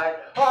tonight.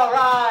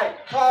 Alright,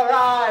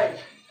 alright.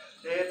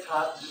 It's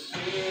hot to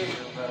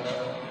feel the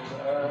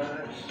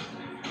rush.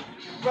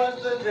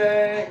 Rush the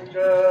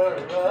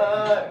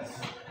dangerous.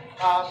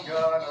 I'm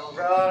gonna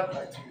run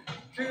right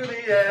to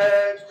the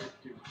edge with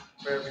you,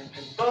 where we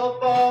can both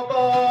fall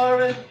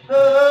far and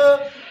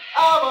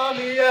I'm on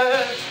the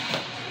edge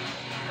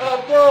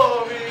of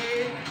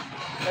glory,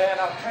 and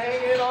I'm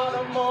hanging on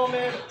a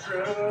moment of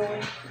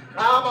truth.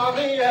 I'm on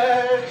the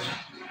edge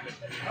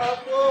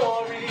of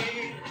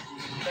glory,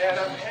 and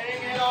I'm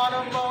hanging on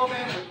a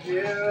moment with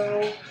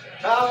you.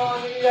 I'm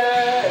on the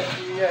edge,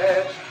 the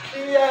edge,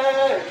 the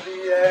edge,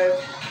 the edge,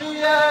 the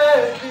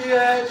edge, the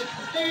edge,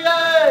 the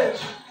edge.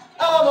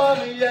 I'm on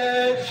the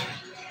edge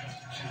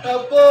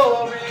of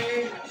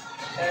glory,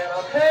 and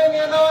I'm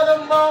hanging on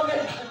a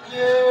moment with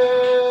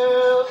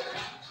you.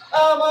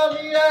 I'm on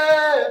the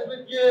edge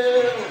with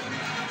you.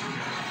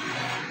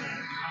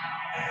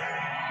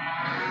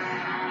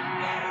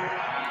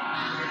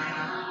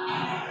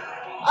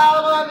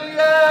 I'm on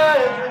the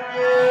edge with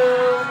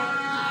you.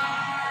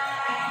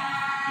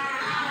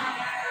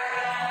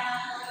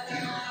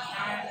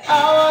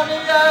 I'm on the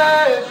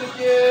edge with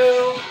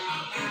you.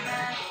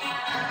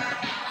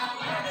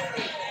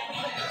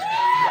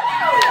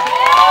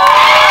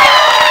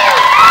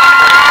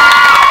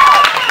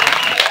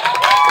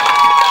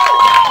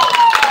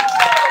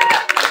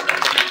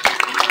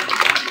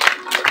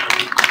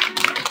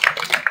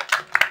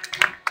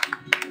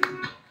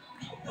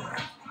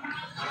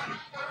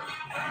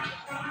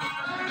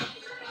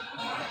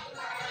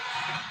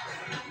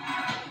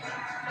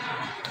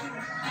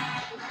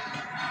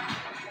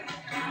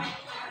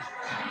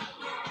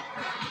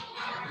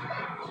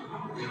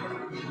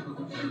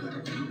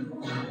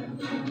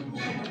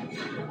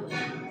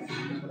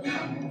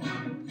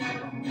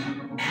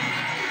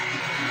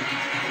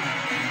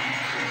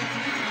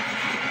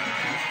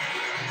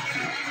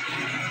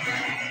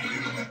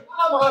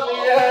 I'm on the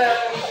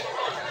edge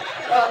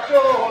of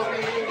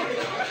glory,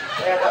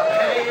 and I'm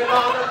hanging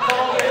on a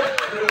moment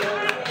through.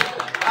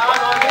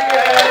 I'm on the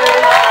edge of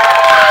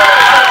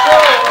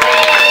glory, and I'm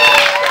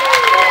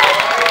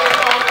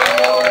hanging on a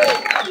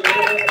moment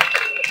through.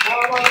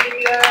 I'm on the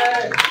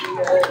edge,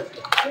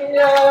 the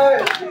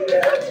edge, the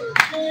edge,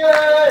 the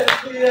edge,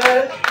 the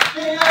edge,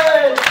 the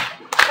edge.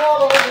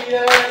 I'm on the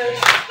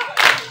edge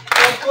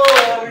of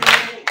glory,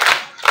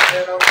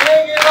 and I'm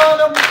hanging on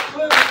a moment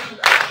through.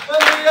 On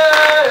the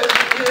edge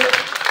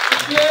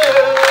with you,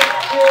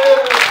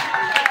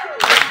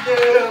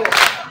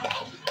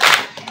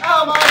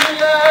 I'm on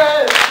the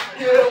edge with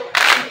you.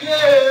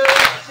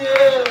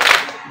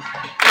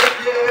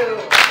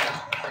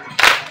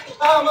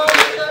 I'm on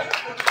the edge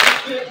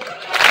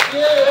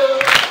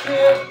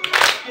with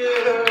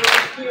you.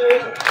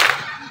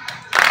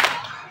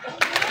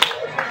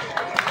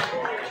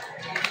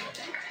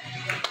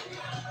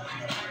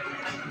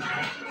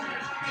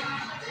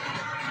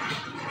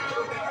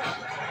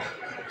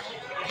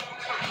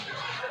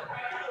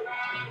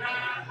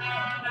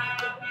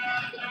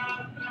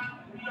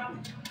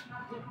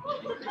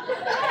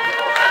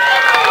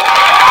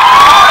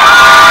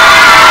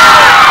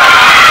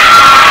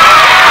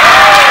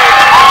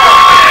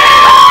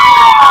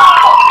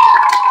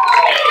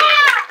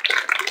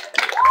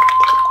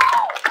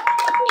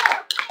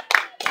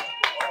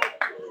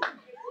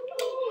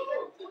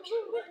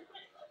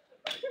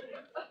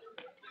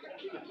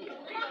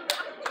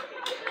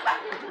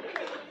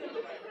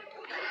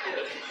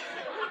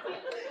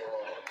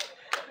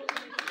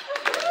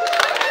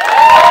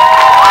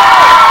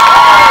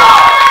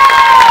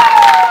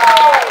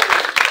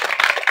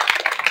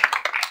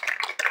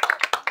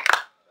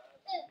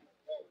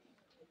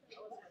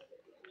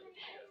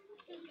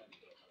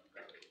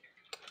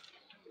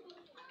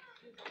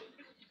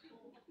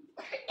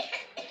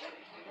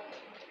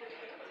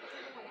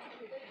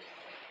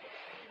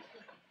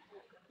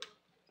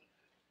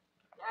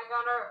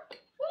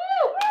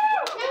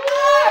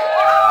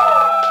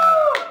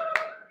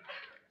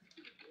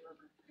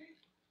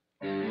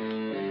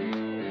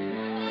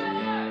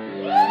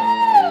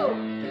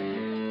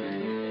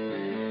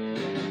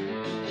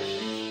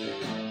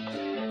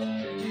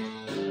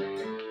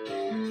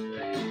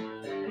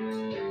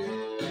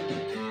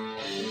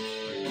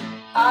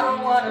 I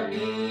don't want to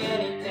be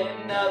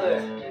anything other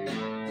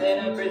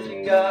than a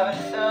prison guard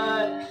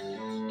son.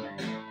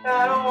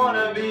 I don't want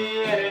to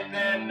be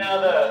anything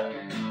other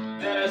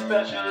than a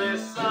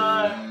specialist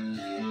son.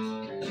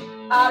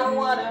 I don't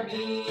want to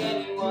be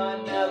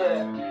anyone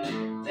other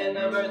than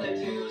the birth of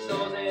two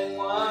souls in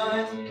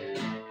one.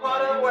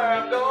 Part of where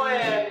I'm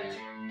going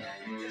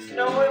is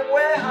knowing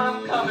where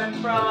I'm coming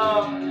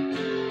from.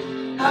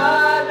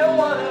 I don't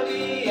want to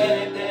be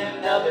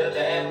anything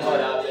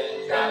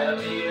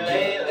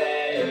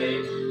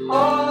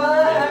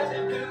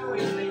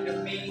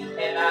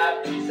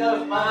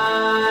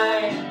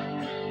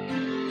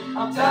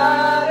I'm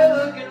tired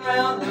of looking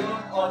around the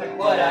room, wondering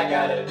what I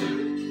gotta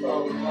do,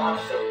 or who I'm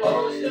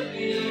supposed to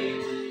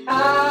be.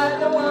 I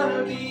don't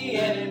wanna be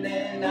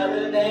anything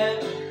other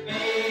than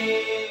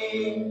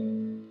me.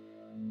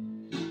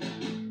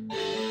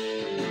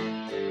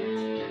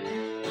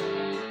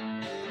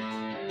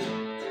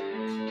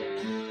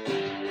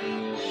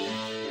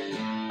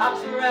 I'm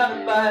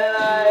surrounded by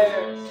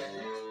liars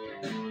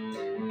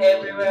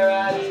everywhere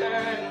I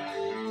turn.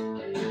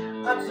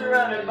 I'm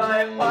surrounded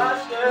by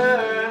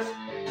imposters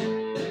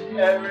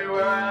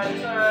everywhere I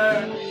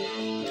turn.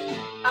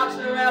 I'm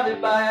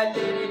surrounded by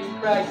identity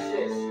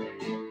crisis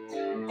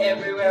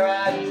everywhere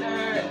I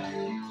turn.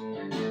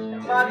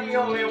 Am I the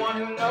only one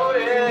who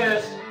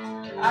noticed?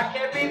 I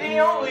can't be the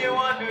only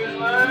one who's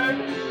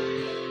learned.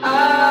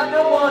 I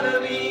don't want to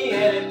be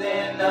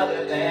anything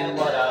other than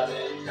what I've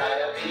been trying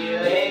to be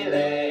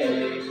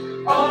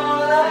lately.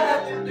 All I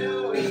have to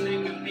do is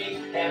think of me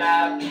and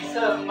have peace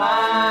of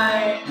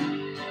mind.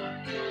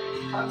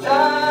 I'm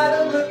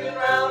tired of looking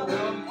around the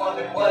room,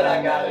 wondering what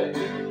I gotta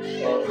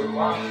do, or who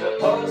I'm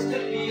supposed to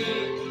be.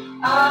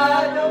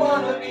 I don't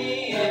want to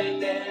be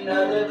anything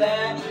other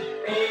than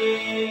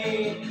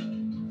me.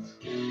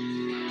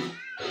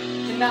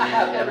 Can I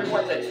have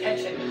everyone's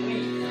attention,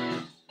 please?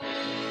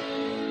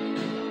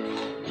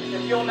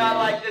 If you're not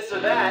like this or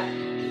that,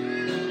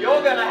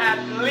 you're gonna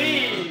have to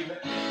leave.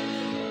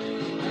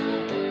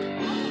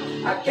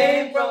 I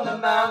came from the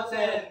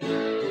mountain,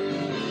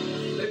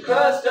 the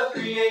crust of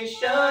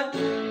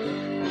creation.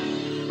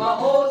 My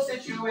whole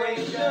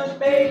situation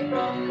made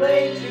from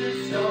clay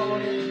to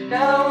stone. And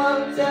now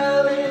I'm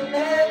telling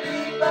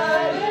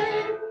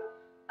everybody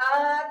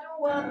I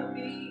don't want to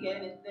be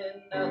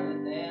anything other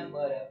than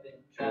what I've been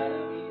trying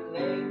to be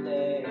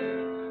lately.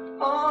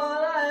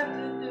 All I have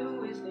to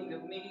do is think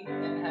of me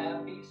and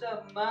have peace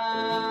of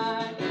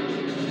mind.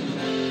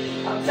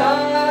 I'm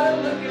tired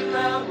of looking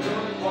around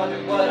rooms,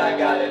 wondering what I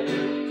gotta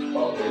do,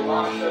 or who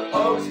I'm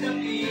supposed to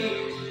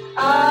be.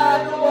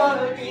 I don't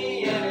want to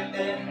be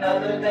anything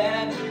other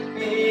than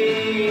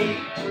me.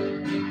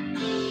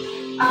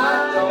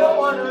 I don't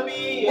want to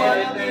be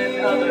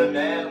anything other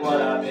than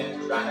what I've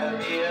been trying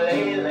to be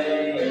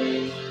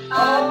lately.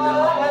 All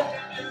I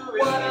have to do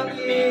is think of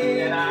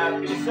me and I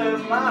have peace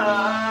of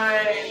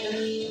mind.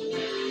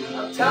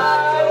 I'm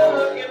tired of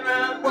looking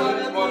around,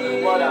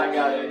 wondering what I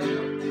gotta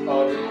do,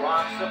 or who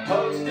I'm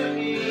supposed to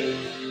be.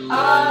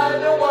 I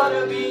don't want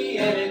to be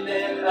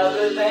anything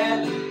other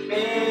than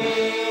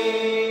me.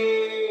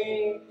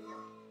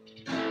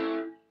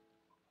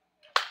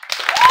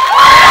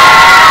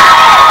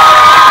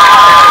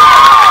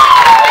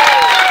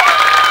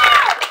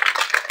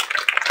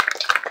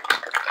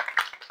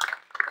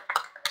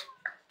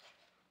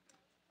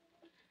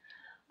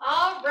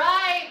 All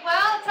right.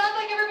 Well, it sounds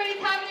like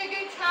everybody's having a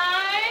good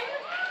time.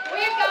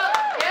 We've got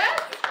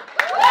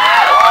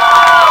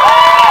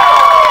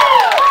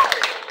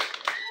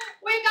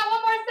We've got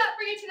one more set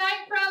for you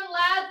tonight from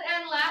Lads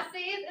and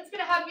Lassies. It's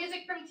going to have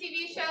music from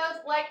TV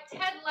shows like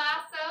Ted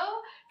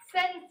Lasso,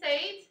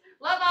 Sense8,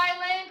 Love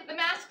Island, The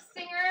Masked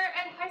Singer,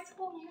 and High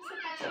School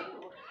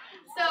Musical 2.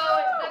 So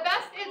the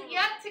best is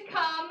yet to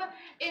come.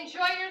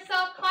 Enjoy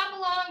yourself, clap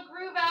along,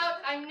 groove out.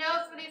 I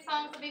know some of these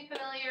songs will be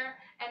familiar,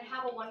 and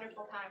have a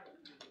wonderful time.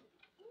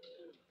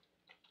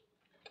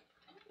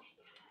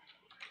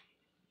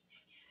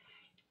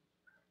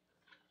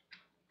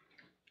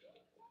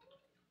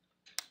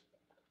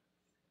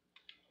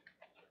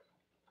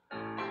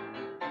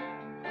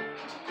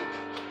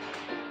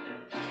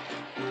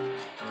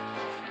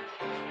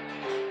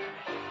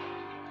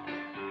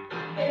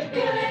 Ain't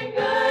feeling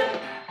good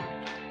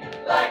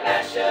like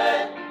I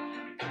should.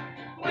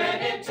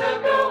 Went and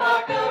took a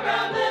walk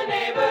around the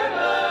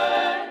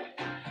neighborhood.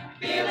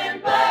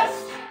 Feeling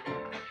blessed,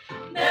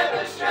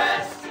 never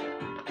stressed.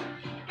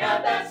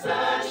 Got that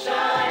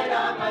sunshine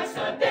on my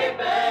Sunday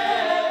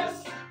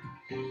best.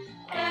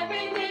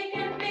 Every day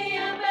can be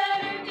a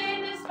better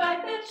day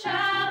despite the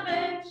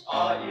challenge.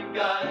 All you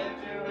gotta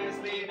do is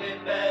leave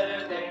it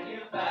better than you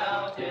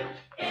found it.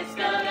 It's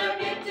gonna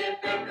get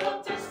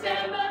difficult to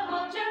stand, but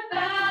hold your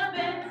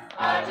balance.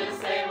 I just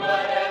say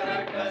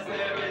whatever, cause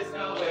there is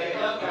no way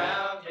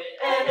around it.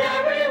 And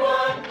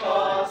everyone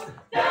falls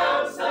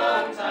down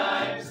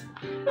sometimes,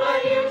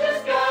 but you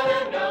just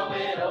gotta know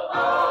it'll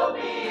all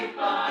be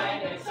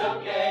fine. It's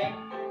okay.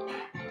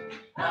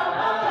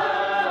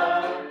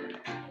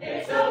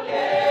 It's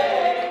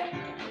okay.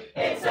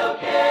 It's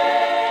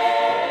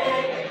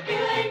okay.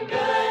 Feeling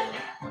good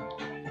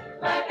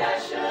like I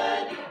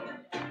should.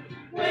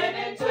 Went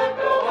and took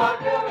a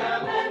walk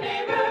around the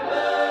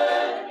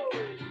neighborhood.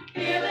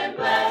 Feeling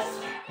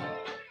blessed,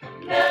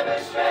 never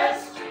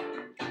stressed.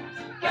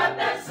 Got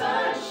that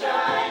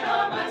sunshine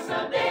on my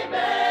Sunday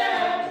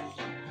best.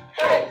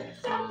 Hey!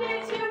 Some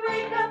days you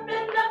wake up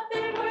and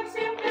nothing works,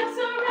 you feel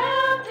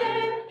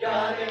surrounded.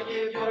 Gotta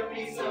give your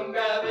feet some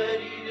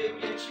gravity to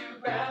get you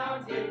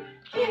grounded.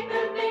 Keep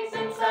the things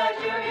inside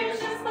your ears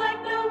just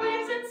like the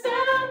waves it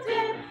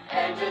sounded.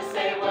 And just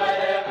say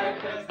whatever,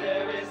 cause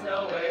there is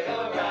no way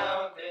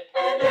around it.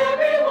 And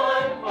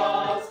everyone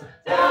falls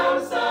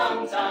down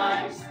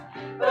sometimes,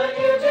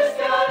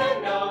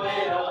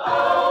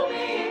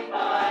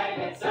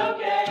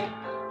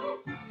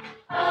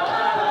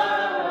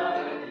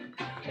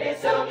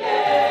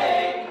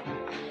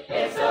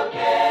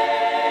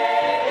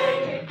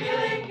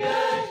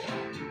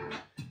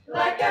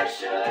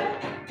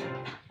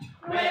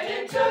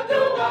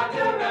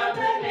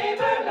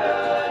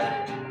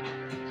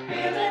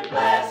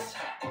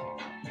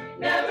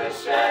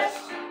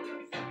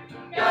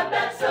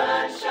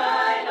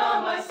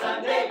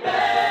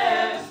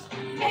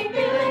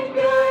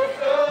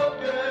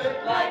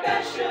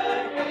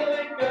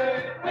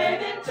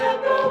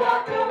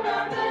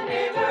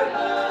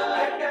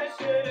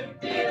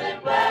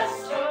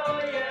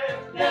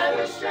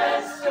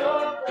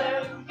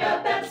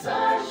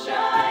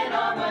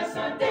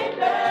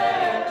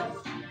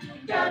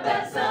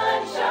 Got that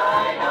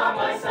sunshine on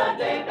my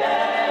Sunday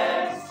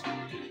best.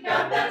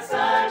 Got that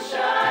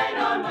sunshine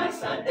on my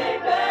Sunday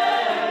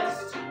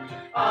best.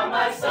 On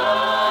my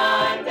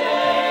Sunday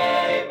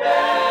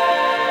best.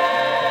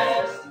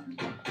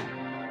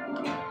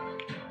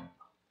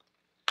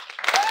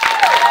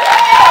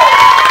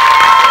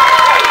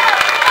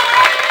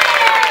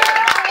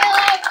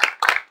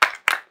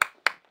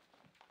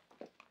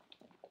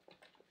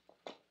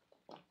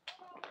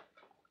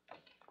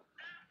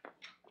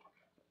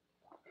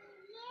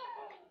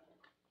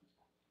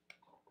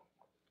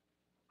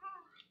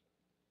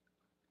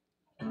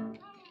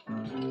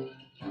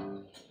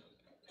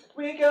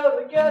 We go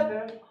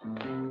together,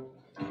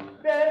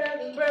 better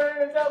than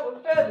birds of a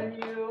feather,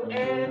 you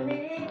and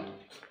me.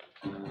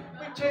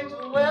 We change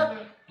the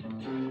weather,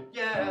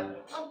 yeah.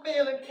 I'm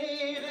feeling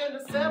heat in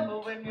December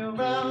when you're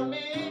around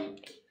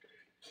me.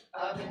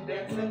 I've been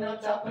dancing on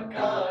top of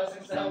cars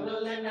and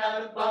stumbling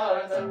out of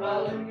bars. I'm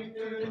following you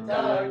through the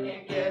dark,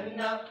 can't get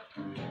enough.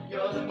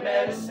 You're the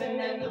medicine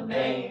and the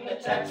pain, the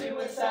tattoo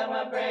inside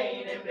my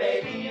brain. And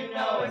baby, you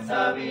know it's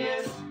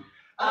obvious,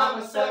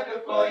 I'm a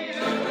sucker for you.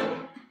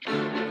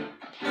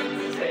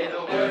 Say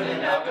the word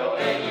and I'll go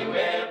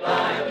anywhere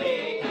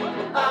blindly.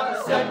 I'm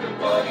a sucker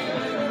for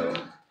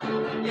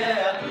you.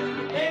 Yeah,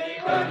 any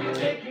road you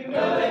take, you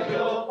know that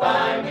you'll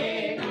find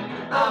me.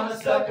 I'm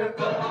a sucker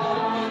for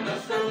all the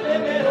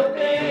subliminal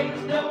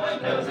things no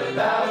one knows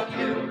about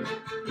you,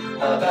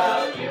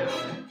 about you.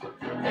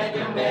 And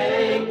you're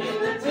making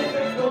the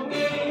typical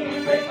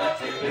me break my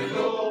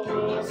typical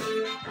rules.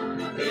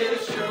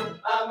 It's true,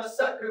 I'm a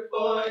sucker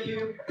for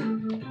you.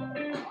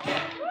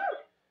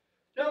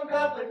 Don't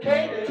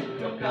complicate it,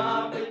 don't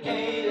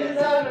complicate it.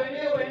 I know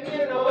you and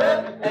you know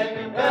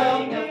everything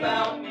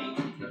about me.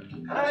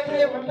 I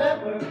can't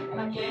remember,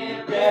 I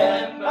can't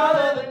remember. All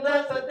of the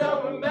nights I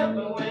don't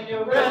remember when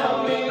you're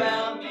around me.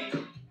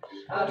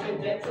 I've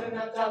been dancing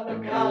on top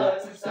of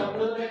cars and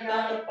stumbling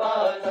out of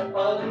bars. I'm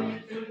following you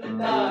through the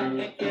dark,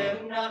 can't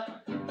get enough.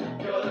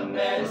 You're the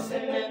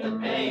medicine and the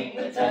pain,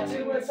 the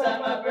tattoo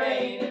inside my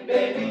brain. And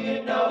baby,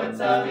 you know it's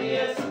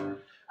obvious,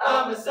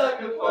 I'm a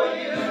sucker for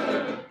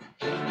you.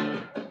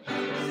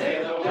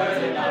 Say the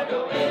word and I'll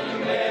go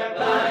anywhere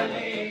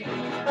blindly.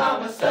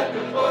 I'm a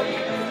sucker for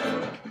you.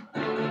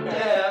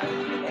 Yeah,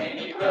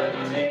 any road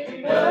you take,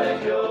 you know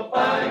that you'll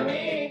find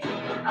me.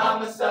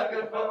 I'm a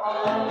sucker for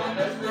all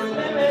the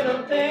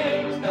subliminal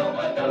things no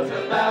one knows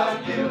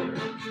about you,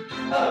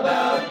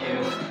 about you.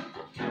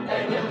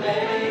 And you're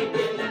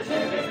making the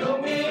typical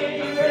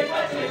me break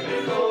my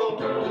typical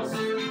rules.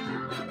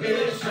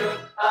 It's true,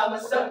 I'm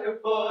a sucker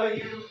for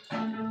you.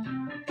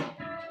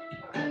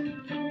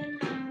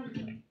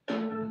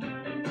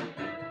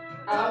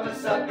 I'm a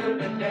sucker,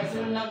 been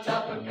dancing on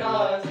top of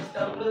cars and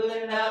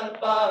stumbling out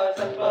of bars.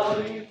 I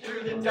follow you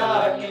through the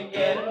dark, can't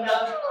get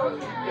enough.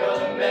 You're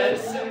the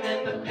medicine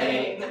and the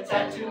pain, the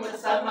tattoo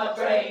inside my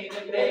brain.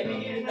 And baby,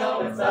 you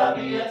know it's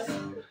obvious,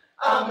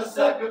 I'm a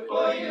sucker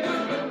for you.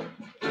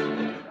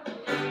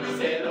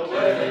 Say the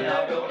word and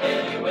I'll go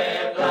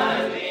anywhere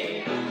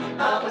blindly.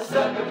 I'm a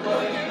sucker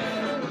for you.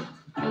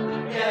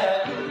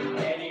 Yeah,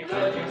 any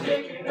road you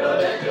take, you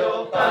know that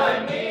you'll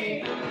find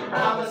me.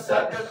 I'm a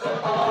sucker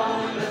for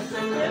all the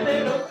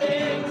little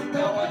things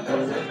no one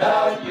knows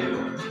about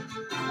you,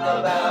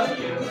 about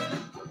you.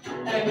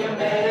 And you're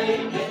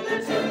making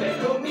the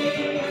typical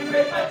me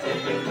break my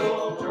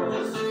typical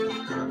rules.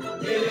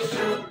 It is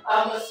true,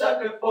 I'm a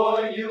sucker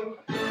for you.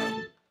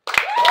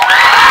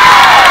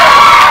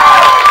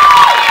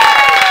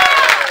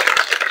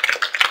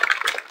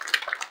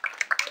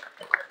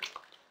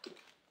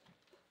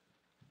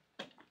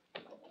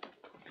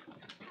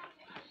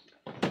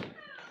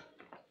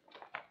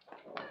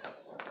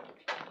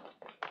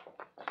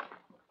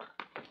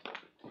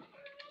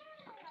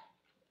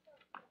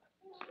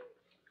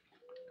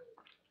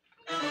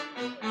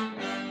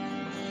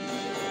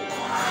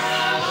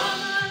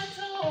 Mama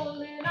told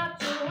me not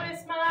to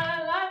waste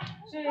my life.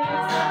 She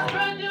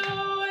said,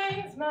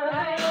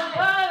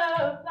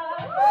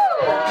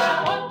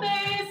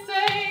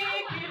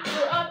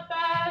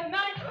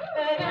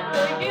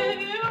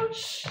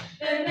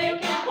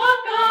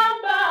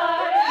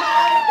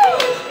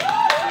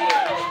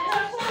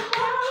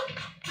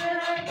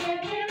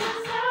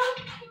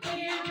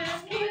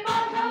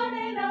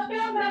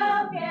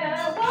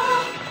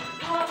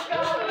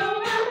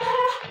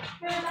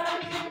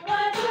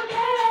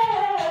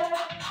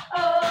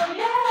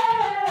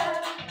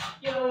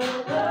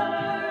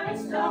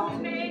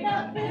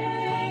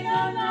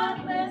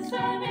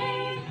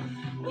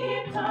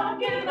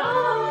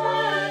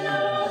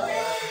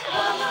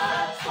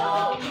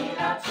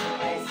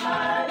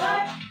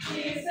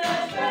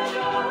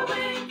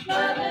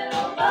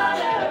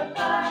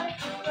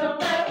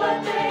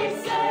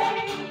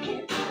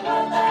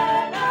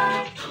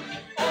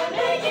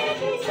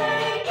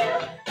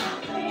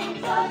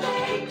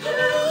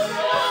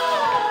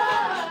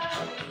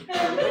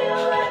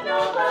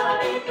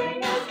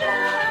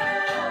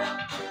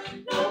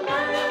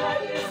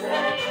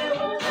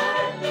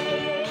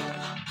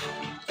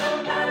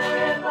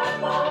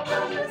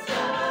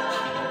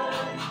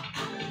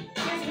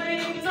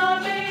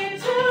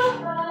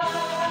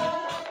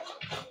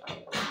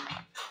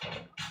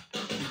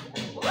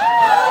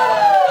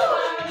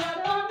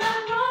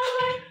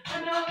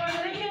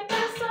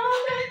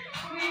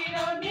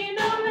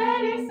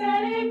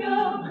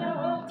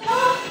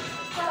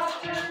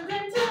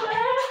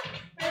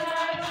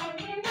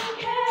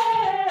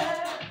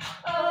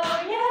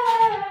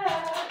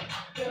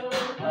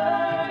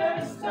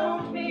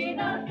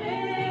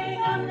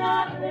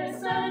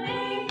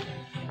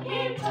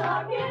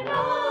 talking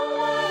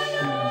all I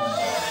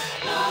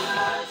know.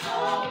 Mama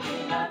told me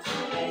not to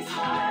waste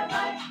my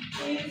life.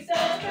 She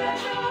said, spread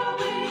your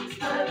wings,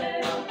 my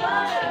little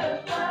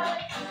butterfly.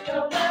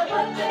 Don't let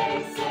what they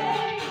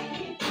say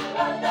keep you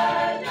up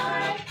at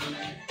night.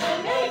 And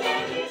they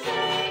make me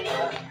sing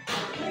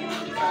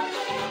wings are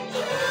made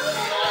to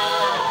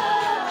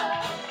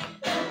fly.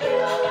 And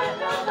feel like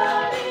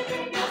nobody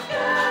bring us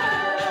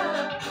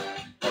down.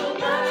 No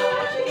matter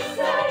what you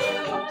say,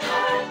 you won't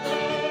hurt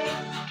me.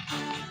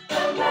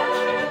 No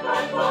matter if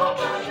I fall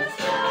from the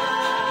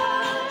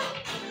sky.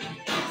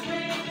 These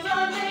wings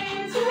are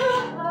made to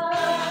fly.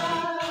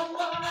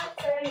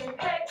 Saying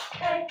hey,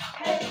 hey,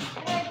 hey,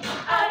 hey.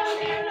 I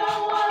don't hear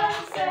no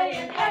one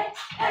saying hey,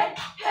 hey,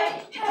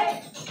 hey,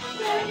 hey. You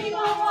better keep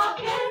on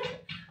walking.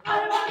 I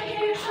don't wanna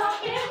hear you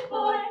talking,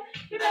 boy.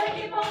 You better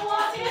keep on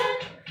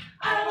walking.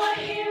 I don't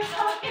wanna hear you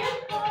talking,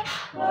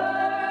 boy.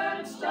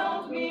 Words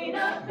don't mean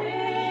a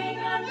thing.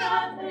 I'm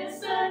not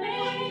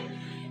listening.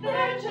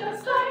 They're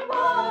just like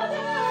water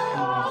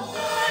off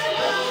my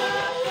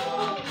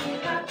told me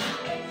not to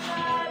waste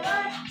my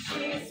life.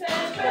 She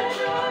said, spread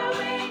your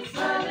wings,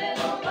 my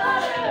little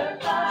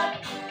butterfly.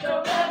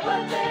 Don't let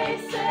what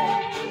they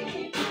say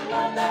keep you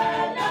up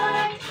at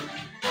night.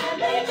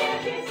 And they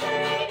can't be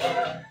saying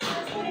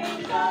those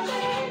wings are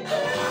made to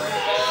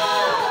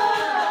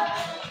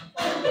fly.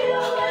 And we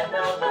don't let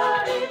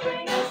nobody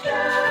bring us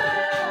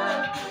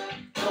down.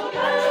 No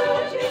matter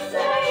what you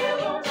say,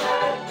 it won't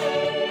hurt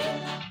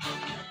me.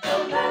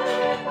 No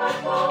matter if I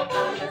fall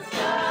from the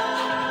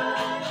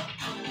sky.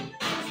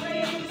 These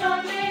wings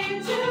are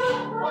made to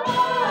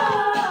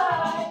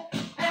fly.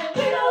 And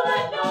we don't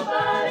let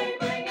nobody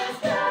bring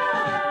us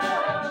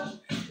down.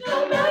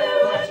 No matter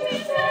what you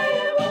say,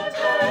 it won't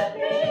hurt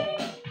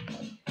me.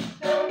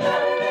 No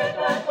matter if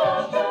I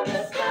fall from the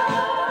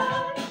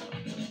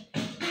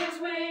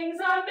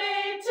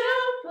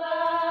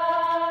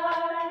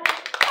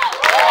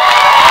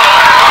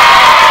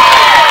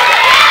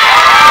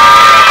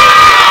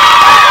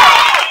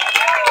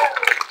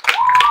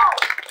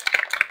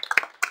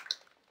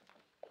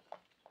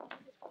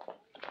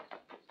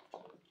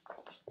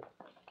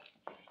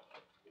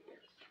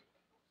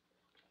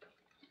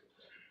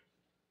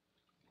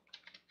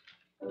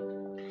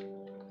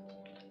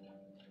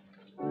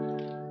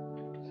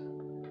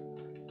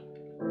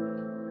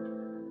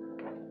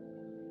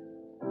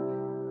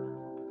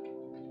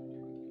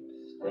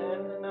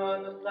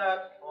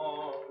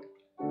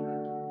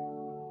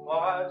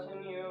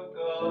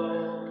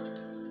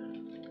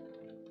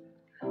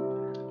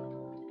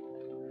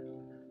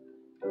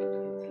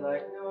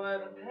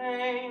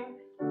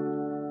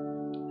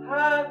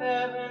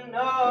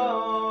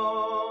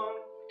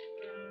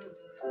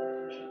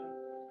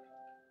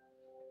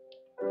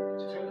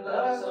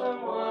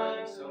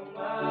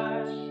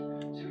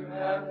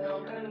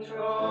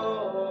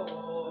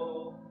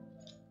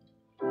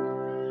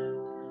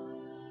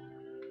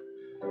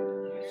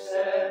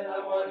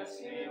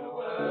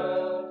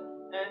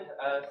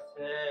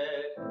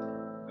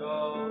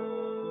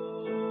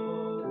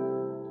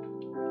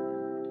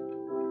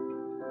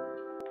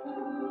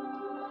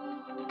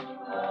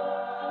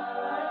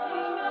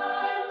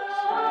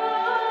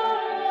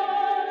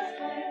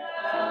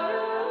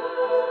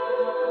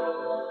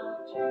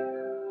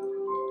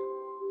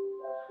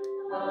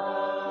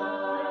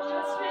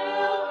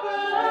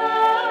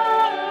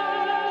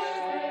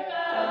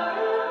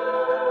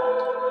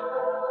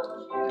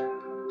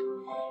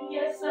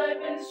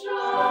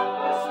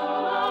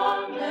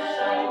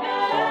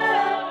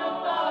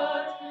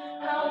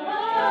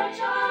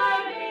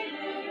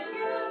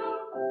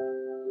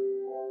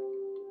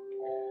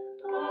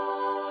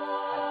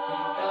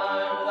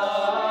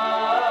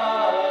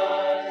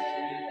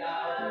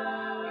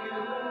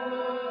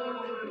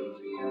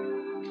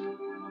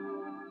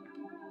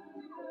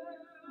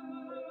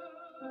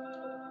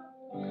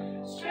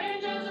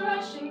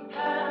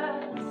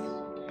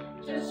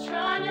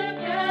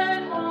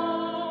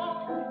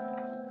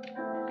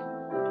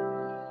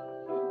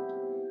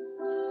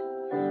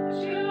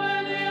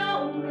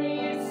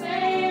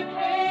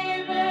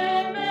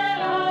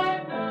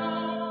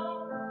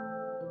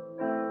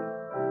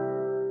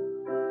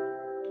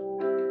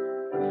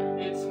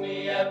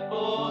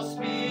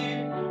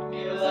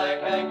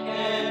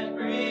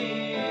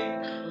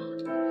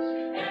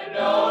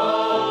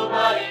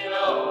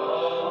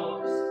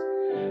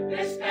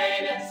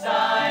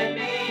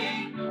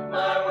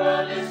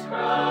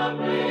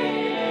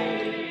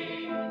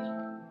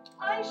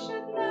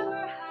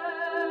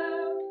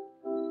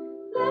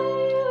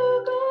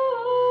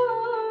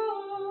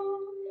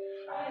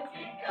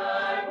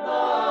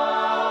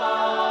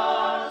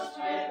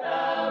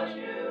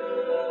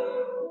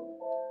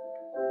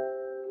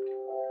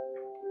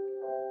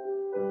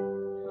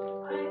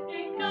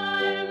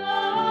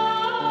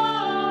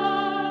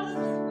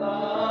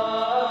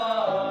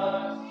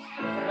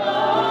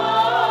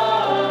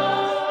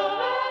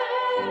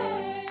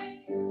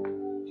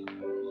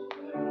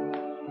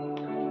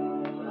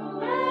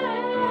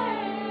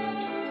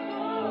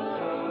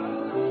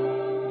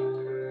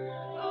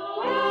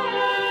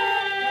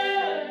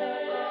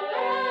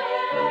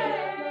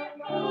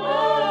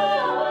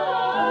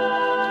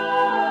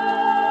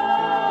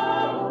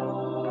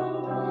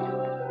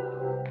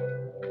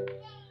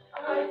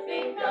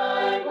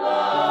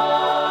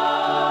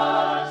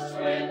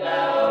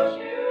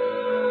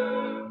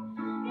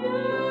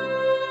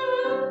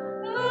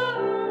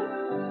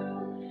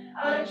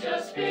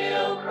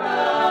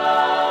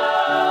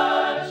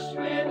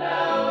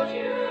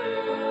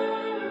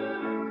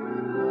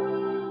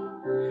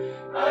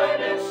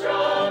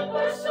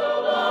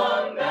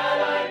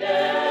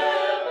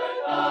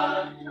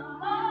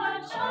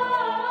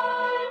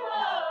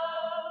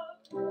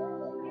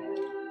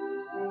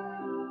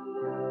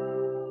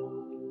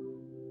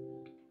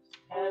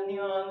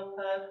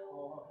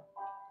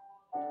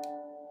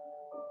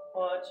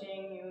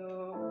watching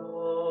you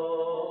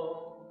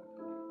go.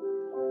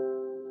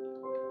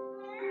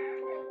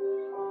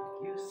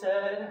 You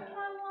said,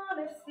 I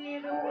want to see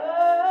the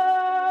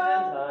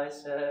world. And I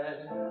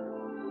said,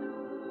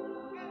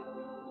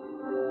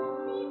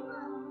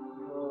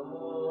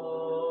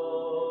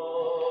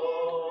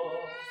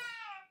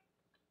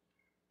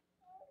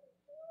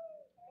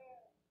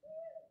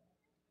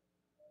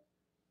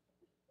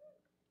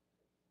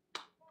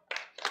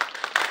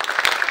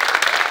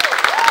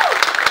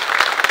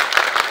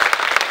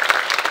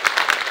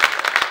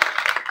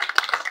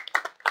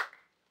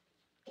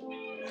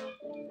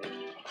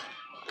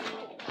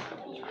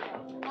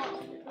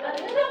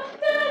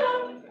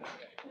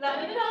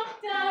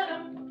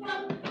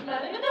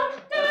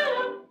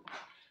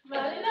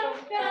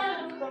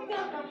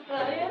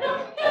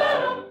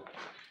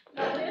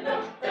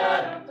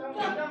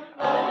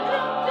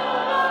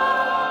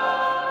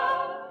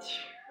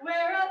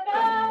 We're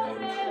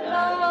 1,000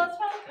 miles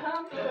from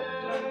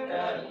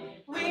comfort.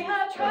 We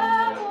have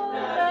traveled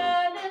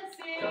land and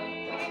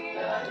sea.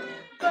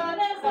 But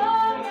as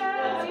long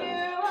as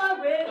you are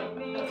with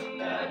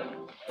me,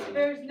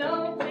 there's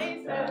no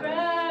place I'd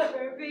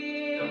rather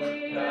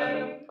be.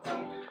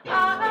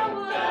 I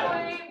would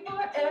wait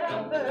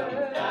forever,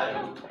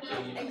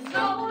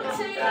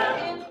 exalted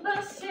in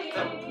the sea.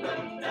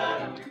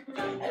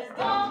 As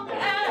long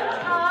as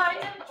I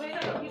am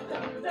with you,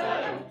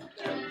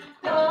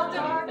 the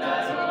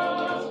darkness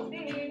will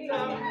be.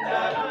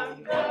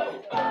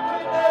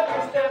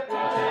 every step we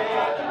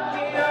take,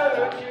 we are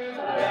a true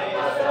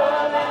place.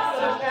 Falling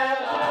so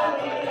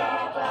casually.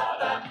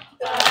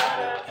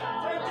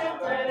 We're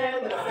different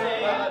and the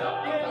same.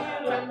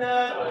 You and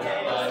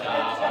nothing.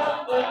 It's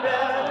up the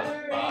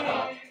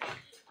battery.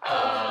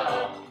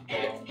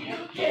 If you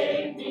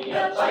gave me a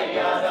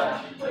bayada,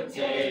 would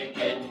take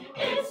it.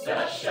 It's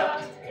a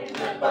shot in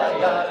the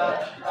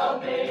bayada. I'll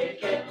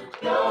make it.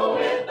 Go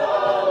with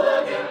all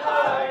of your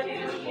heart.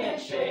 You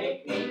can't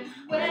shake me.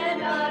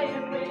 When I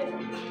am with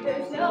you,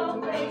 there's no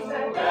place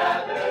I'd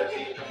rather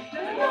be.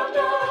 No,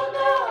 no,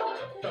 no,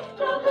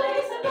 no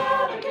place I'd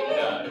rather be.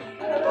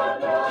 No,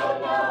 no,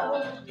 no,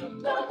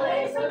 no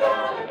place I'd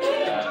rather be.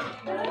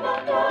 No, no,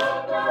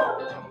 no,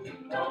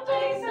 no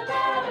place I'd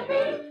rather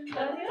be.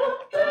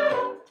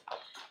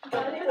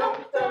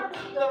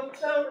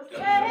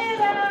 Say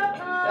that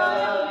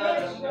my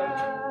mission,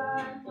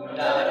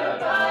 that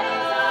if I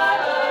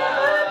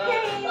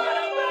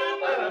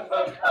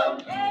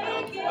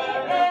make it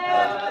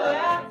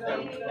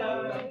everlasting.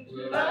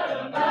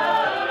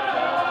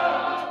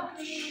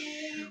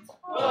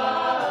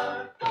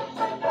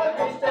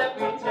 Every step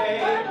we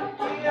take,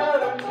 we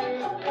are a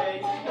true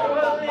place.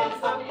 Rolling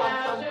so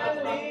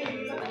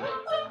casually.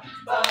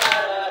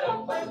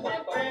 We're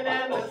different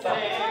and the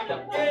same.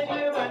 Can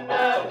you and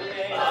nothing?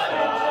 It's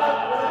up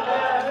the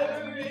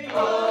battery.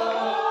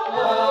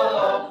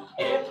 Oh,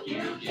 if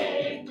you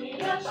gave me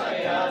a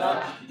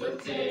Shayna, would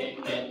take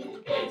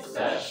it. It's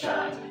a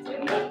shot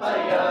in the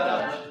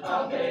bayada.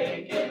 I'll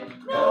make it.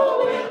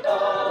 Know with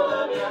all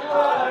of your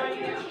heart,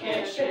 you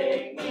can't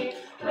shake me.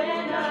 When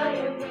I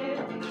am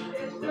with you,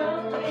 there's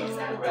no place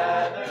I'd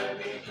Rather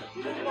be.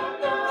 No,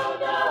 no,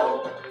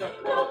 no,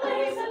 no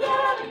place I'd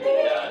rather be.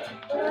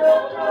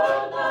 No,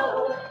 no, no,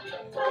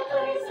 no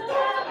place I'd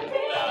rather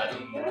be.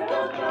 No,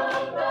 no,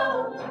 no,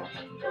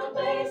 no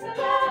place I'd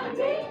rather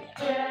be.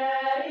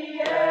 Yeah,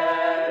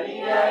 yeah,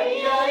 yeah,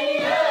 yeah,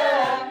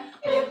 yeah.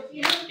 If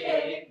you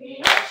gave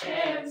me a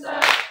chance, I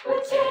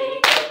would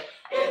take it.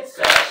 It's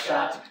a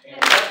shot in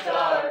the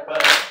dark,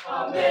 but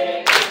I'll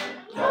make it.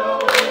 Know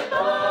with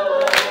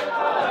all of your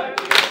heart,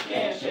 you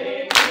can't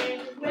shake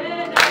me.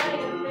 When I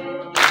am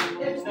with you,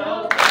 There's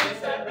no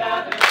place I'd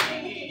rather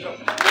be. No,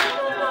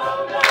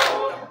 no, no,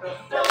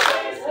 no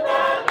place I'd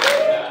rather be.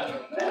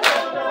 No,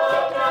 no,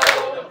 no,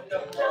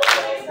 no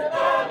place I'd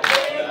rather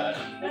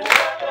be. No,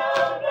 no,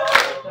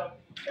 no,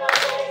 no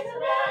place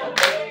I'd rather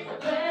be.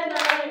 when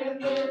I am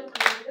with you,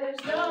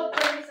 there's no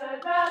place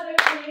I'd rather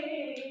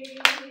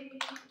be.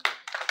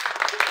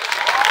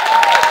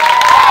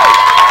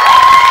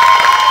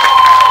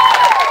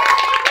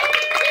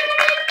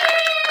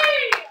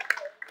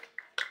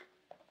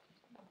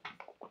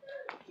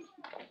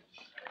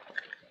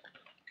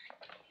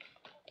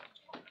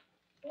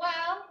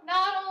 Well,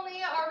 not only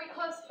are we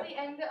close to the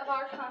end of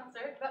our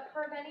concert, but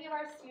for many of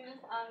our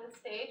students on the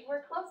stage,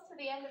 we're close to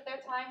the end of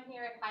their time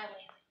here at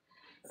Highland.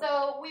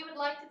 So we would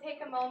like to take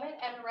a moment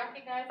and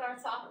recognize our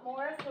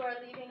sophomores who are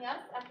leaving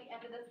us at the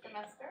end of this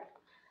semester.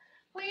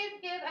 Please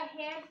give a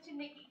hand to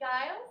Nikki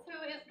Giles,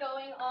 who is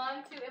going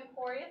on to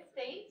Emporia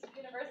State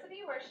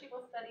University, where she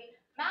will study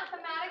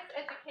mathematics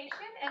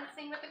education and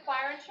sing with the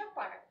choir and show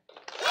choir.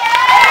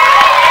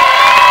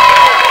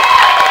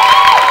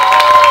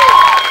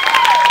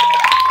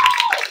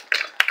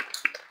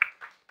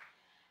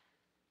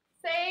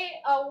 Say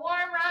a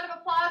warm round of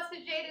applause to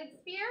Jaden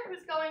Spear,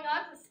 who's going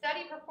on to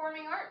study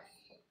performing arts.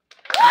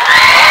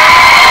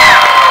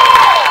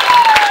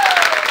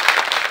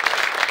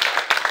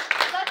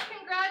 Let's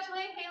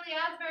congratulate Haley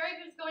Asbury,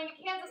 who's going to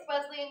Kansas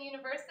Wesleyan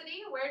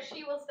University, where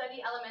she will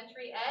study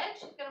elementary ed.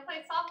 She's going to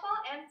play softball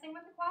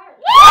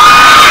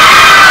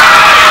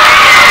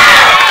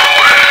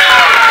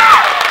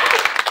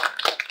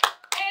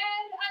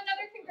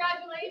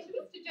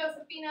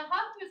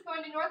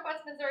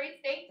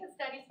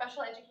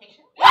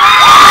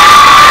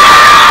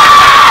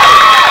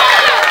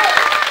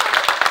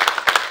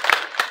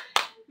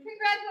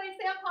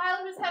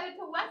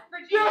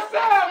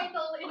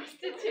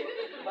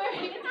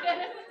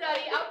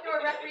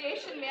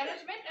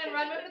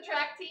to the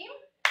track team.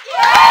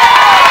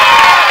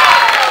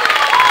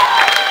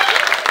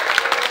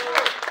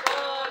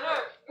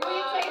 We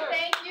say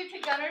thank you to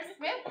Gunnar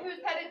Smith,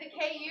 who's headed to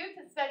KU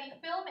to study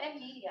film and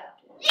media.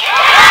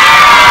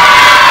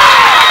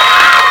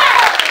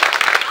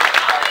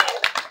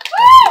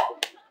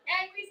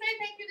 And we say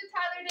thank you to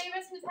Tyler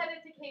Davis, who's headed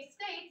to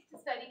K-State to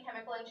study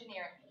chemical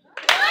engineering.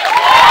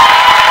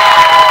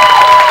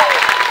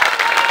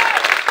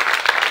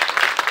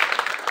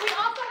 We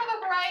also have a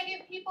variety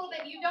of people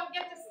that you don't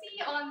get to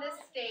see on this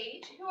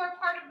stage who are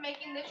part of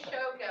making this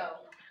show go.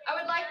 I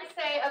would like to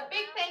say a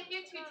big thank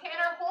you to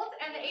Tanner Holt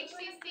and the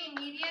HCC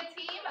media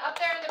team up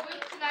there in the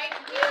booth tonight.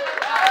 Up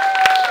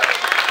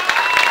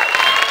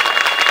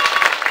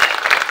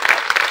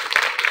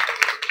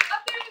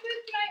there in the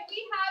booth tonight,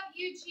 we have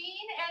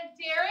Eugene and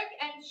Derek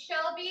and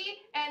Shelby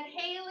and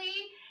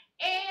Haley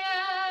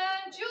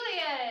and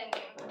Julian.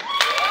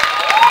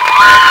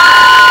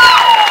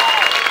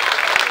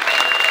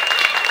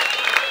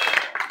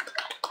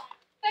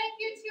 Thank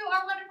you to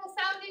our wonderful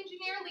sound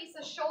engineer,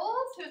 Lisa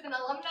Scholes, who's an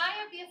alumni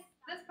of this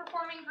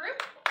performing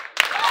group.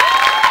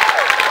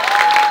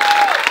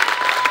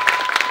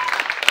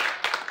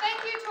 Thank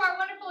you to our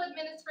wonderful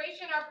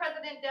administration, our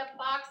president, Deb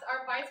Fox,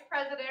 our vice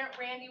president,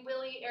 Randy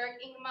Willie,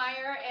 Eric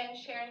Ingmeyer, and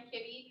Sharon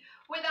Kibbe.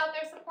 Without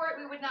their support,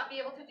 we would not be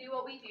able to do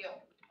what we do.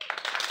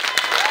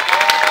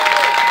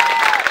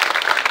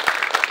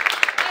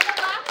 And a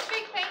last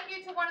big thank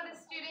you to one of the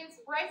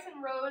students,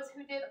 Bryson Rose,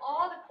 who did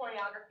all the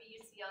choreography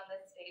you see on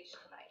this stage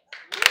tonight.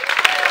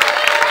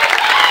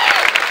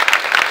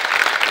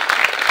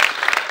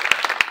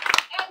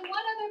 And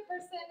one other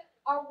person,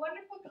 our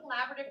wonderful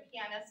collaborative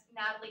pianist,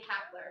 Natalie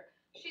Hackler.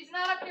 She's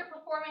not up here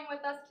performing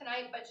with us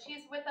tonight, but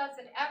she's with us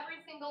in every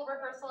single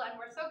rehearsal, and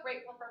we're so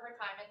grateful for her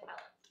time and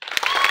talent.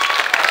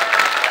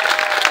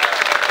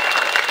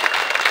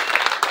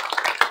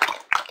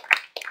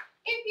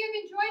 If you've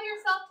enjoyed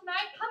yourself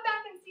tonight, come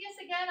back and see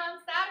us again on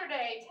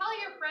Saturday. Tell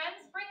your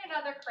friends, bring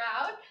another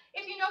crowd.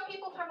 If you know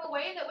people from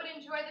away that would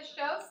enjoy the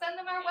show, send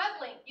them our web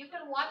link. You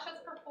can watch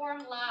us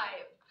perform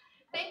live.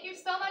 Thank you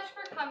so much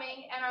for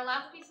coming, and our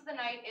last piece of the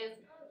night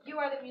is You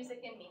Are the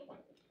Music in Me.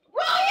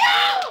 Roll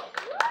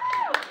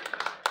you!